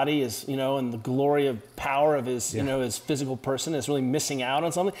his body is, and the glory of power of his, his physical person is really missing out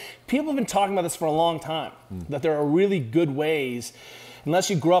on something. People have been talking about this for a long time, that there are really good ways, unless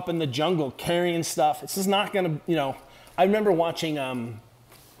you grew up in the jungle carrying stuff. It's just not going to, I remember watching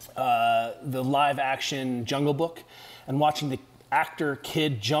the live action Jungle Book and watching the actor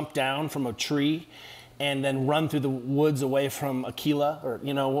kid jump down from a tree and then run through the woods away from Aquila, or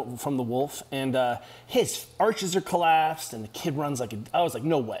from the wolf, and his arches are collapsed, and the kid runs I was like,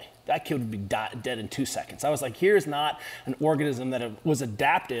 no way, that kid would be dead in 2 seconds. I was like, here's not an organism that was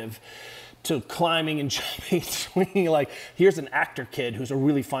adaptive to climbing and jumping, swinging. Like, here's an actor kid who's a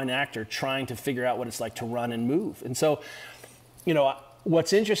really fine actor trying to figure out what it's like to run and move. And so,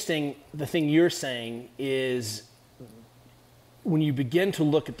 what's interesting, the thing you're saying is, when you begin to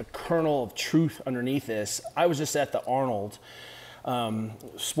look at the kernel of truth underneath this, I was just at the Arnold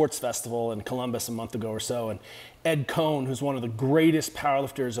Sports Festival in Columbus a month ago or so, and Ed Cohn, who's one of the greatest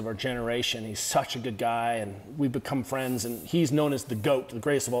powerlifters of our generation, he's such a good guy, and we've become friends, and he's known as the GOAT, the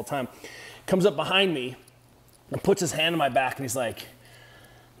greatest of all time, comes up behind me and puts his hand on my back, and he's like,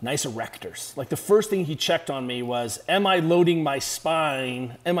 nice erectors. Like, the first thing he checked on me was, am I loading my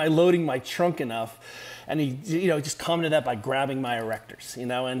spine? Am I loading my trunk enough? And he, just commented that by grabbing my erectors,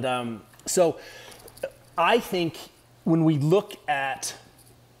 And so I think when we look at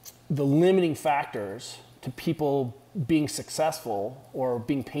the limiting factors to people being successful or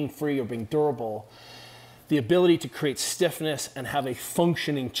being pain-free or being durable, the ability to create stiffness and have a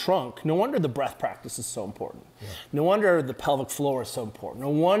functioning trunk, no wonder the breath practice is so important. Yeah. No wonder the pelvic floor is so important. No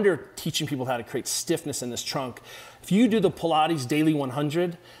wonder teaching people how to create stiffness in this trunk. If you do the Pilates Daily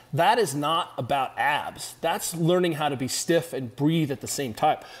 100, that is not about abs. That's learning how to be stiff and breathe at the same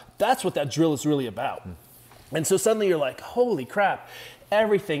time. That's what that drill is really about. And so suddenly you're like, holy crap,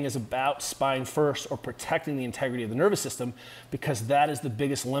 everything is about spine first or protecting the integrity of the nervous system, because that is the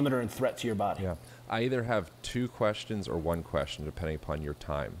biggest limiter and threat to your body. Yeah. I either have 2 questions or 1 question, depending upon your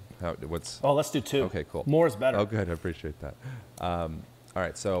time. Let's do 2. Okay, cool. More is better. Oh, good. I appreciate that. All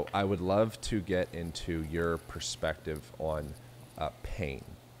right. So I would love to get into your perspective on pain,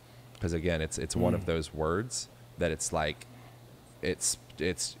 because again, it's one of those words that it's like, it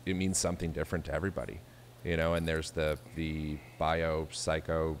means something different to everybody, and there's the bio,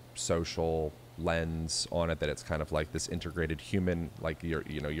 psycho, social lens on it, that it's kind of like this integrated human, like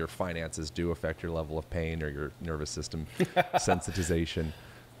your finances do affect your level of pain or your nervous system sensitization,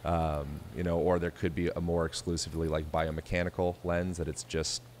 or there could be a more exclusively like biomechanical lens, that it's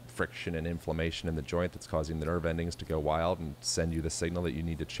just friction and inflammation in the joint that's causing the nerve endings to go wild and send you the signal that you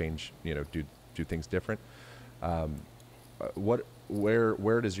need to change, do things different.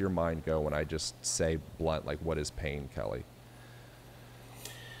 Where does your mind go when I just say blunt, like, what is pain, Kelly?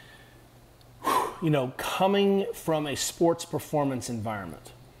 Coming from a sports performance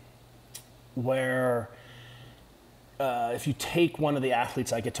environment where if you take one of the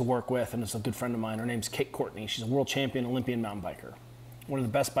athletes I get to work with, and it's a good friend of mine, her name's Kate Courtney. She's a world champion Olympian mountain biker, one of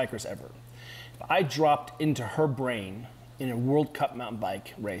the best bikers ever. If I dropped into her brain in a World Cup mountain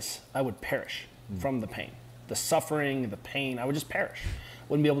bike race, I would perish from the pain. The suffering, the pain, I would just perish.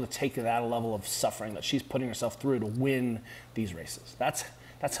 Wouldn't be able to take that level of suffering that she's putting herself through to win these races. That's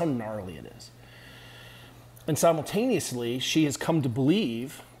how gnarly it is. And simultaneously, she has come to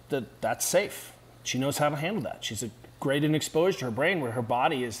believe that that's safe. She knows how to handle that. She's great in exposure to her brain, where her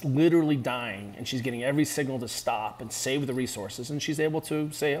body is literally dying, and she's getting every signal to stop and save the resources, and she's able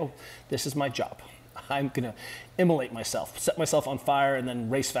to say, oh, this is my job. I'm going to immolate myself, set myself on fire, and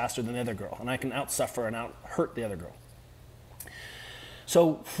then race faster than the other girl, and I can out-suffer and out-hurt the other girl.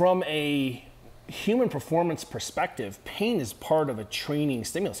 So from a human performance perspective, pain is part of a training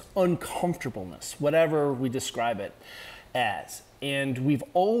stimulus, uncomfortableness, whatever we describe it as. And we've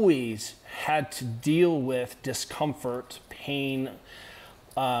always had to deal with discomfort, pain,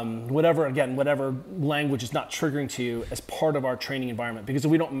 whatever language is not triggering to you, as part of our training environment. Because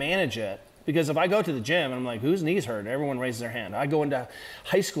if we don't manage it, because if I go to the gym and I'm like, whose knees hurt? Everyone raises their hand. I go into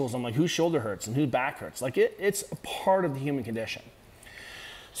high schools, I'm like, whose shoulder hurts and whose back hurts? Like, it's a part of the human condition.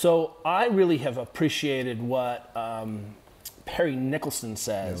 So I really have appreciated what Perry Nicholson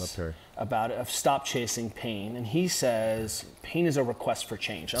says about it, of stop chasing pain. And he says, pain is a request for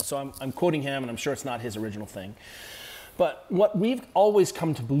change. So I'm quoting him, and I'm sure it's not his original thing. But what we've always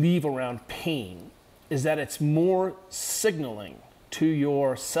come to believe around pain is that it's more signaling to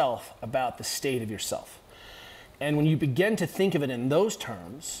yourself about the state of yourself. And when you begin to think of it in those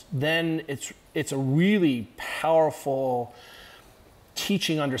terms, then it's a really powerful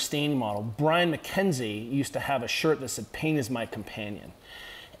teaching understanding model. Brian McKenzie used to have a shirt that said, pain is my companion.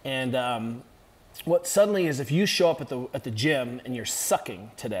 And what suddenly is, if you show up at the gym and you're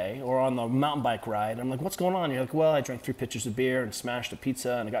sucking today, or on the mountain bike ride, I'm like, what's going on? You're like, well, I drank 3 pitchers of beer and smashed a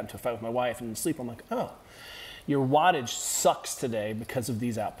pizza, and I got into a fight with my wife and didn't sleep. I'm like, oh. your wattage sucks today because of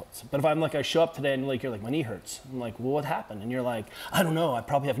these outputs. But if I'm like, I show up today and you're like, my knee hurts. I'm like, well, what happened? And you're like, I don't know, I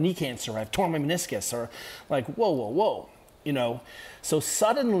probably have knee cancer, I've torn my meniscus, or like, whoa. So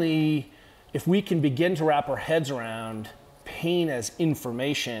suddenly, if we can begin to wrap our heads around pain as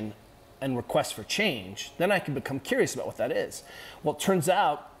information and request for change, then I can become curious about what that is. Well, it turns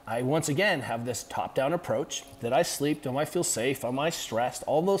out I once again have this top-down approach. Did I sleep? Do I feel safe? Am I stressed?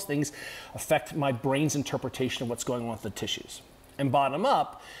 All those things affect my brain's interpretation of what's going on with the tissues. And bottom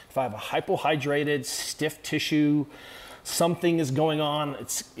up, if I have a hypohydrated, stiff tissue, something is going on,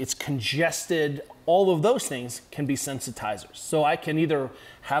 it's congested, all of those things can be sensitizers. So I can either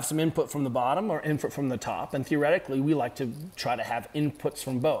have some input from the bottom or input from the top, and theoretically we like to try to have inputs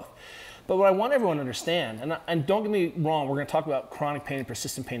from both. But what I want everyone to understand, and don't get me wrong, we're going to talk about chronic pain and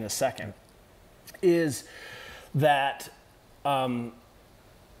persistent pain in a second, is that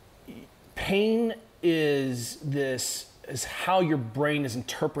pain is how your brain is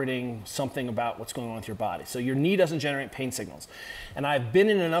interpreting something about what's going on with your body. So your knee doesn't generate pain signals. And I've been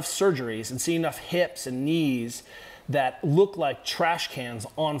in enough surgeries and seen enough hips and knees that look like trash cans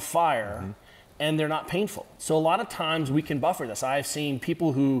on fire, and they're not painful. So a lot of times we can buffer this. I've seen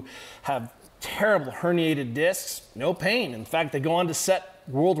people who have terrible herniated discs, no pain. In fact, they go on to set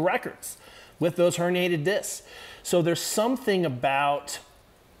world records with those herniated discs. So there's something about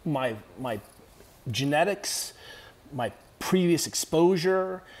my genetics, my previous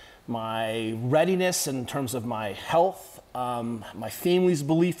exposure, my readiness in terms of my health, my family's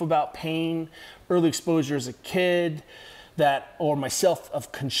belief about pain, early exposure as a kid, or my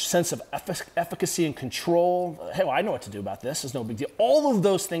sense of efficacy and control. Hey, well, I know what to do about this. It's no big deal. All of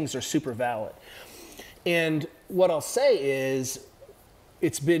those things are super valid. And what I'll say is,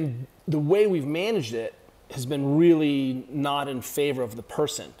 it's been the way we've managed it has been really not in favor of the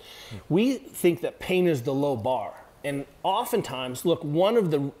person. We think that pain is the low bar. And oftentimes, look, one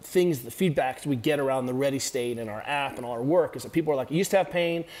of the things, the feedbacks we get around the Ready State and our app and all our work is that people are like, I used to have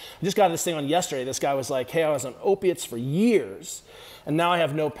pain. I just got this thing on yesterday. This guy was like, hey, I was on opiates for years, and now I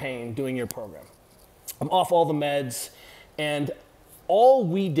have no pain doing your program. I'm off all the meds. And all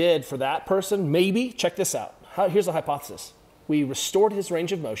we did for that person, maybe, check this out. Here's the hypothesis. We restored his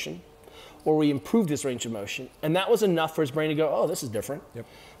range of motion, or we improved his range of motion, and that was enough for his brain to go, oh, this is different. Yep.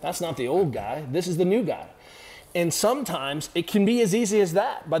 That's not the old guy. This is the new guy. And sometimes it can be as easy as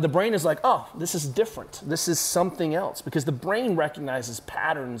that. But the brain is like, oh, this is different. This is something else. Because the brain recognizes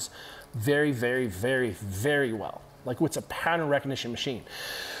patterns very, very, very, very well. Like it's a pattern recognition machine.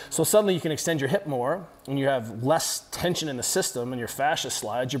 So suddenly you can extend your hip more and you have less tension in the system and your fascia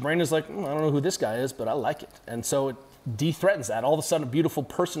slides. Your brain is like, I don't know who this guy is, but I like it. And so it de-threatens that. All of a sudden a beautiful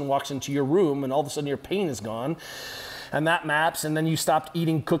person walks into your room and all of a sudden your pain is gone. And that maps, and then you stopped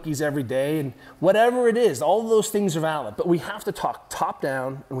eating cookies every day, and whatever it is, all of those things are valid. But we have to talk top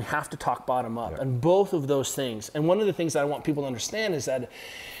down, and we have to talk bottom up, and both of those things. And one of the things that I want people to understand is that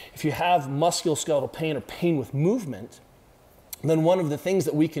if you have musculoskeletal pain or pain with movement, then one of the things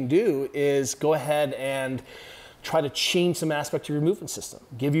that we can do is go ahead and try to change some aspect of your movement system,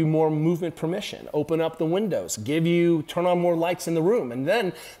 give you more movement permission, open up the windows, turn on more lights in the room, and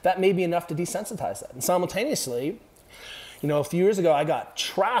then that may be enough to desensitize that. And simultaneously, a few years ago, I got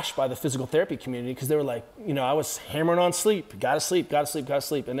trashed by the physical therapy community because they were like, I was hammering on sleep, gotta sleep.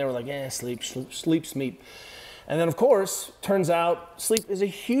 And they were like, sleep. And then, of course, turns out sleep is a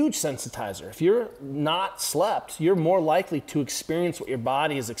huge sensitizer. If you're not slept, you're more likely to experience what your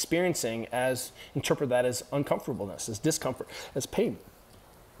body is experiencing interpret that as uncomfortableness, as discomfort, as pain.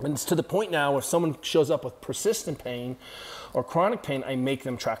 And it's to the point now where someone shows up with persistent pain or chronic pain, I make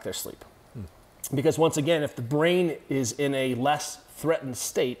them track their sleep. Because once again, if the brain is in a less threatened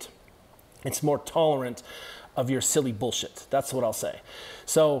state, it's more tolerant of your silly bullshit. That's what I'll say.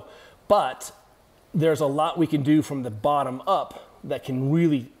 So, but there's a lot we can do from the bottom up that can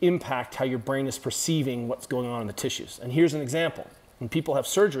really impact how your brain is perceiving what's going on in the tissues. And here's an example. When people have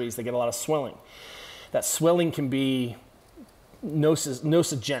surgeries, they get a lot of swelling. That swelling can be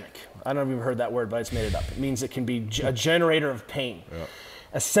nocogenic. I don't know if you've heard that word, but I just made it up. It means it can be a generator of pain,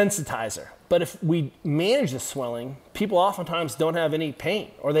 a sensitizer. But if we manage the swelling, people oftentimes don't have any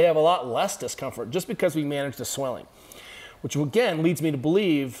pain, or they have a lot less discomfort just because we manage the swelling, which again leads me to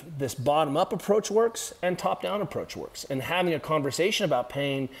believe this bottom-up approach works and top-down approach works. And having a conversation about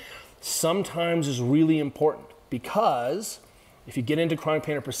pain sometimes is really important, because if you get into chronic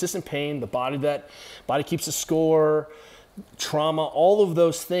pain or persistent pain, the body keeps a score, trauma, all of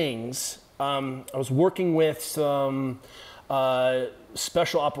those things. I was working with some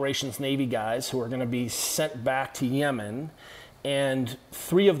special operations Navy guys who are going to be sent back to Yemen, And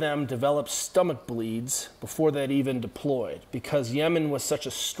 3 of them developed stomach bleeds before they'd even deployed, because Yemen was such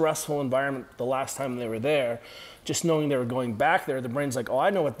a stressful environment the last time they were there. Just knowing they were going back there, the brain's like, oh, I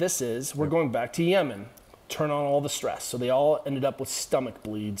know what this is. We're going back to Yemen. Turn on all the stress. So they all ended up with stomach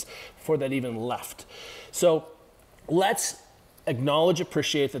bleeds before they'd even left. So let's acknowledge,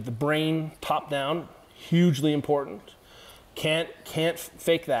 appreciate that the brain, top down, hugely important. Can't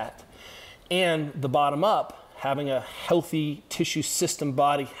fake that. And the bottom up, having a healthy tissue system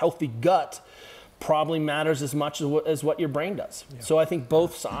body, healthy gut, probably matters as much as what your brain does. Yeah. So I think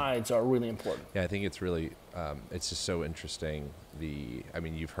both sides are really important. Yeah, I think it's really, it's just so interesting.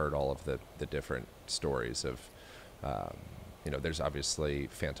 You've heard all of the different stories of, there's obviously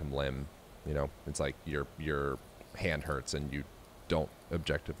phantom limb, it's like your hand hurts and you don't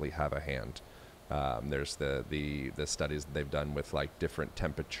objectively have a hand. There's the studies that they've done with like different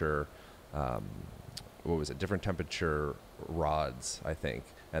temperature, different temperature rods, I think.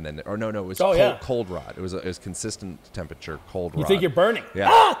 And then, it was cold rod. It was consistent temperature, cold rod. You think you're burning? Yeah.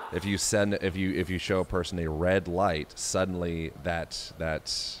 Ah! If you show a person a red light, suddenly that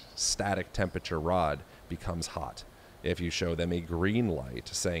static temperature rod becomes hot. If you show them a green light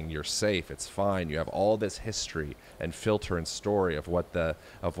saying you're safe, it's fine, you have all this history and filter and story of a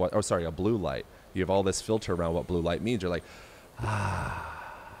blue light. You have all this filter around what blue light means. You're like,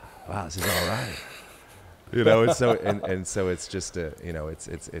 wow, this is all right. And so it's just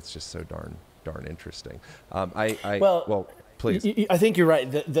it's just so darn interesting. Please. I think you're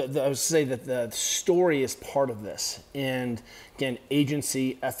right. I would say that the story is part of this, and again,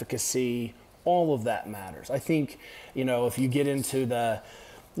 agency, efficacy, all of that matters. I think if you get into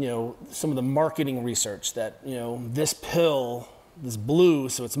some of the marketing research that this pill is blue,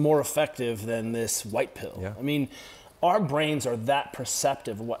 so it's more effective than this white pill. Yeah. I mean, our brains are that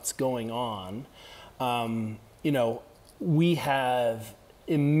perceptive of what's going on. We have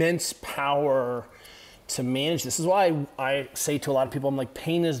immense power to manage this. This is why I say to a lot of people, I'm like,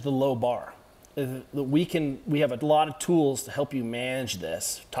 pain is the low bar. We have a lot of tools to help you manage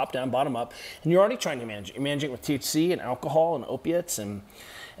this, top down, bottom up, and you're already trying to manage it. You're managing it with THC and alcohol and opiates and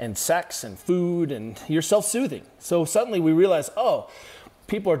sex and food, and you're self-soothing. So suddenly we realize,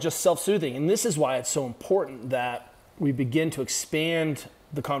 people are just self-soothing. And this is why it's so important that we begin to expand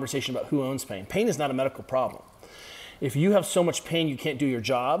the conversation about who owns pain. Pain is not a medical problem. If you have so much pain you can't do your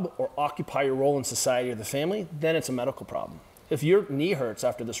job or occupy your role in society or the family, then it's a medical problem. If your knee hurts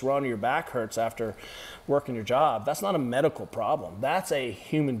after this run or your back hurts after working your job, that's not a medical problem. That's a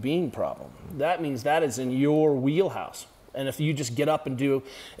human being problem. That means that is in your wheelhouse. And if you just get up and do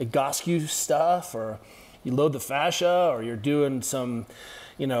Egoscue stuff, or you load the fascia, or you're doing some,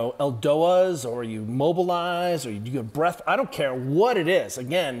 Eldoas, or you mobilize, or you do a breath, I don't care what it is.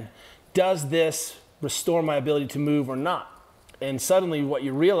 Again, does this restore my ability to move or not? And suddenly what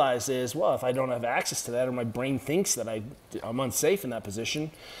you realize is, well, if I don't have access to that, or my brain thinks that I'm unsafe in that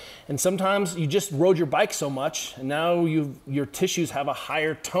position, and sometimes you just rode your bike so much, and now your tissues have a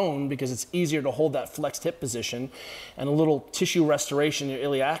higher tone because it's easier to hold that flexed hip position, and a little tissue restoration in your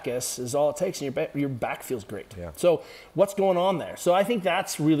iliacus is all it takes, and your back feels great. Yeah. So what's going on there? So I think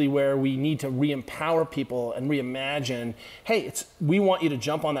that's really where we need to re-empower people and reimagine, hey, we want you to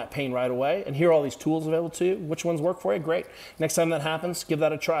jump on that pain right away, and here are all these tools available to you. Which ones work for you? Great. Next time that happens, give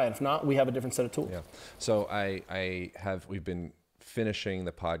that a try. And if not, we have a different set of tools. Yeah. So we've bbeen finishing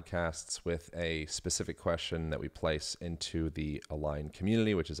the podcasts with a specific question that we place into the Align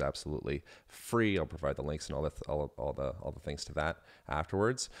community, which is absolutely free. I'll provide the links and all the things to that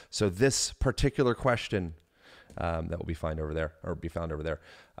afterwards. So this particular question that will be found over there.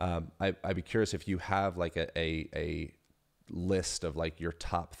 I'd be curious if you have like a list of like your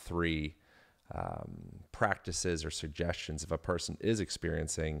top 3 practices or suggestions if a person is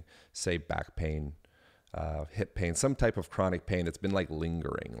experiencing, say, back pain, hip pain, some type of chronic pain that's been like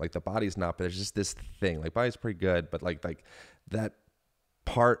lingering, like the body's not, but there's just this thing, like body's pretty good, but like that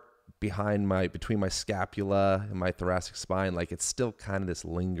part between my scapula and my thoracic spine, like it's still kind of this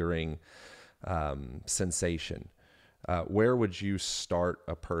lingering sensation. Where would you start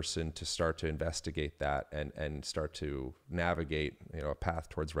a person to start to investigate that and start to navigate, a path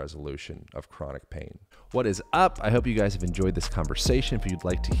towards resolution of chronic pain? What is up? I hope you guys have enjoyed this conversation. If you'd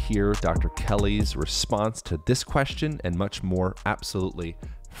like to hear Dr. Kelly's response to this question and much more absolutely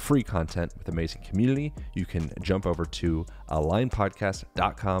free content with amazing community, you can jump over to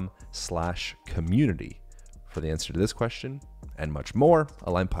alignpodcast.com/community for the answer to this question and much more.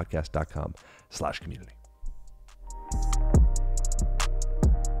 alignpodcast.com/community.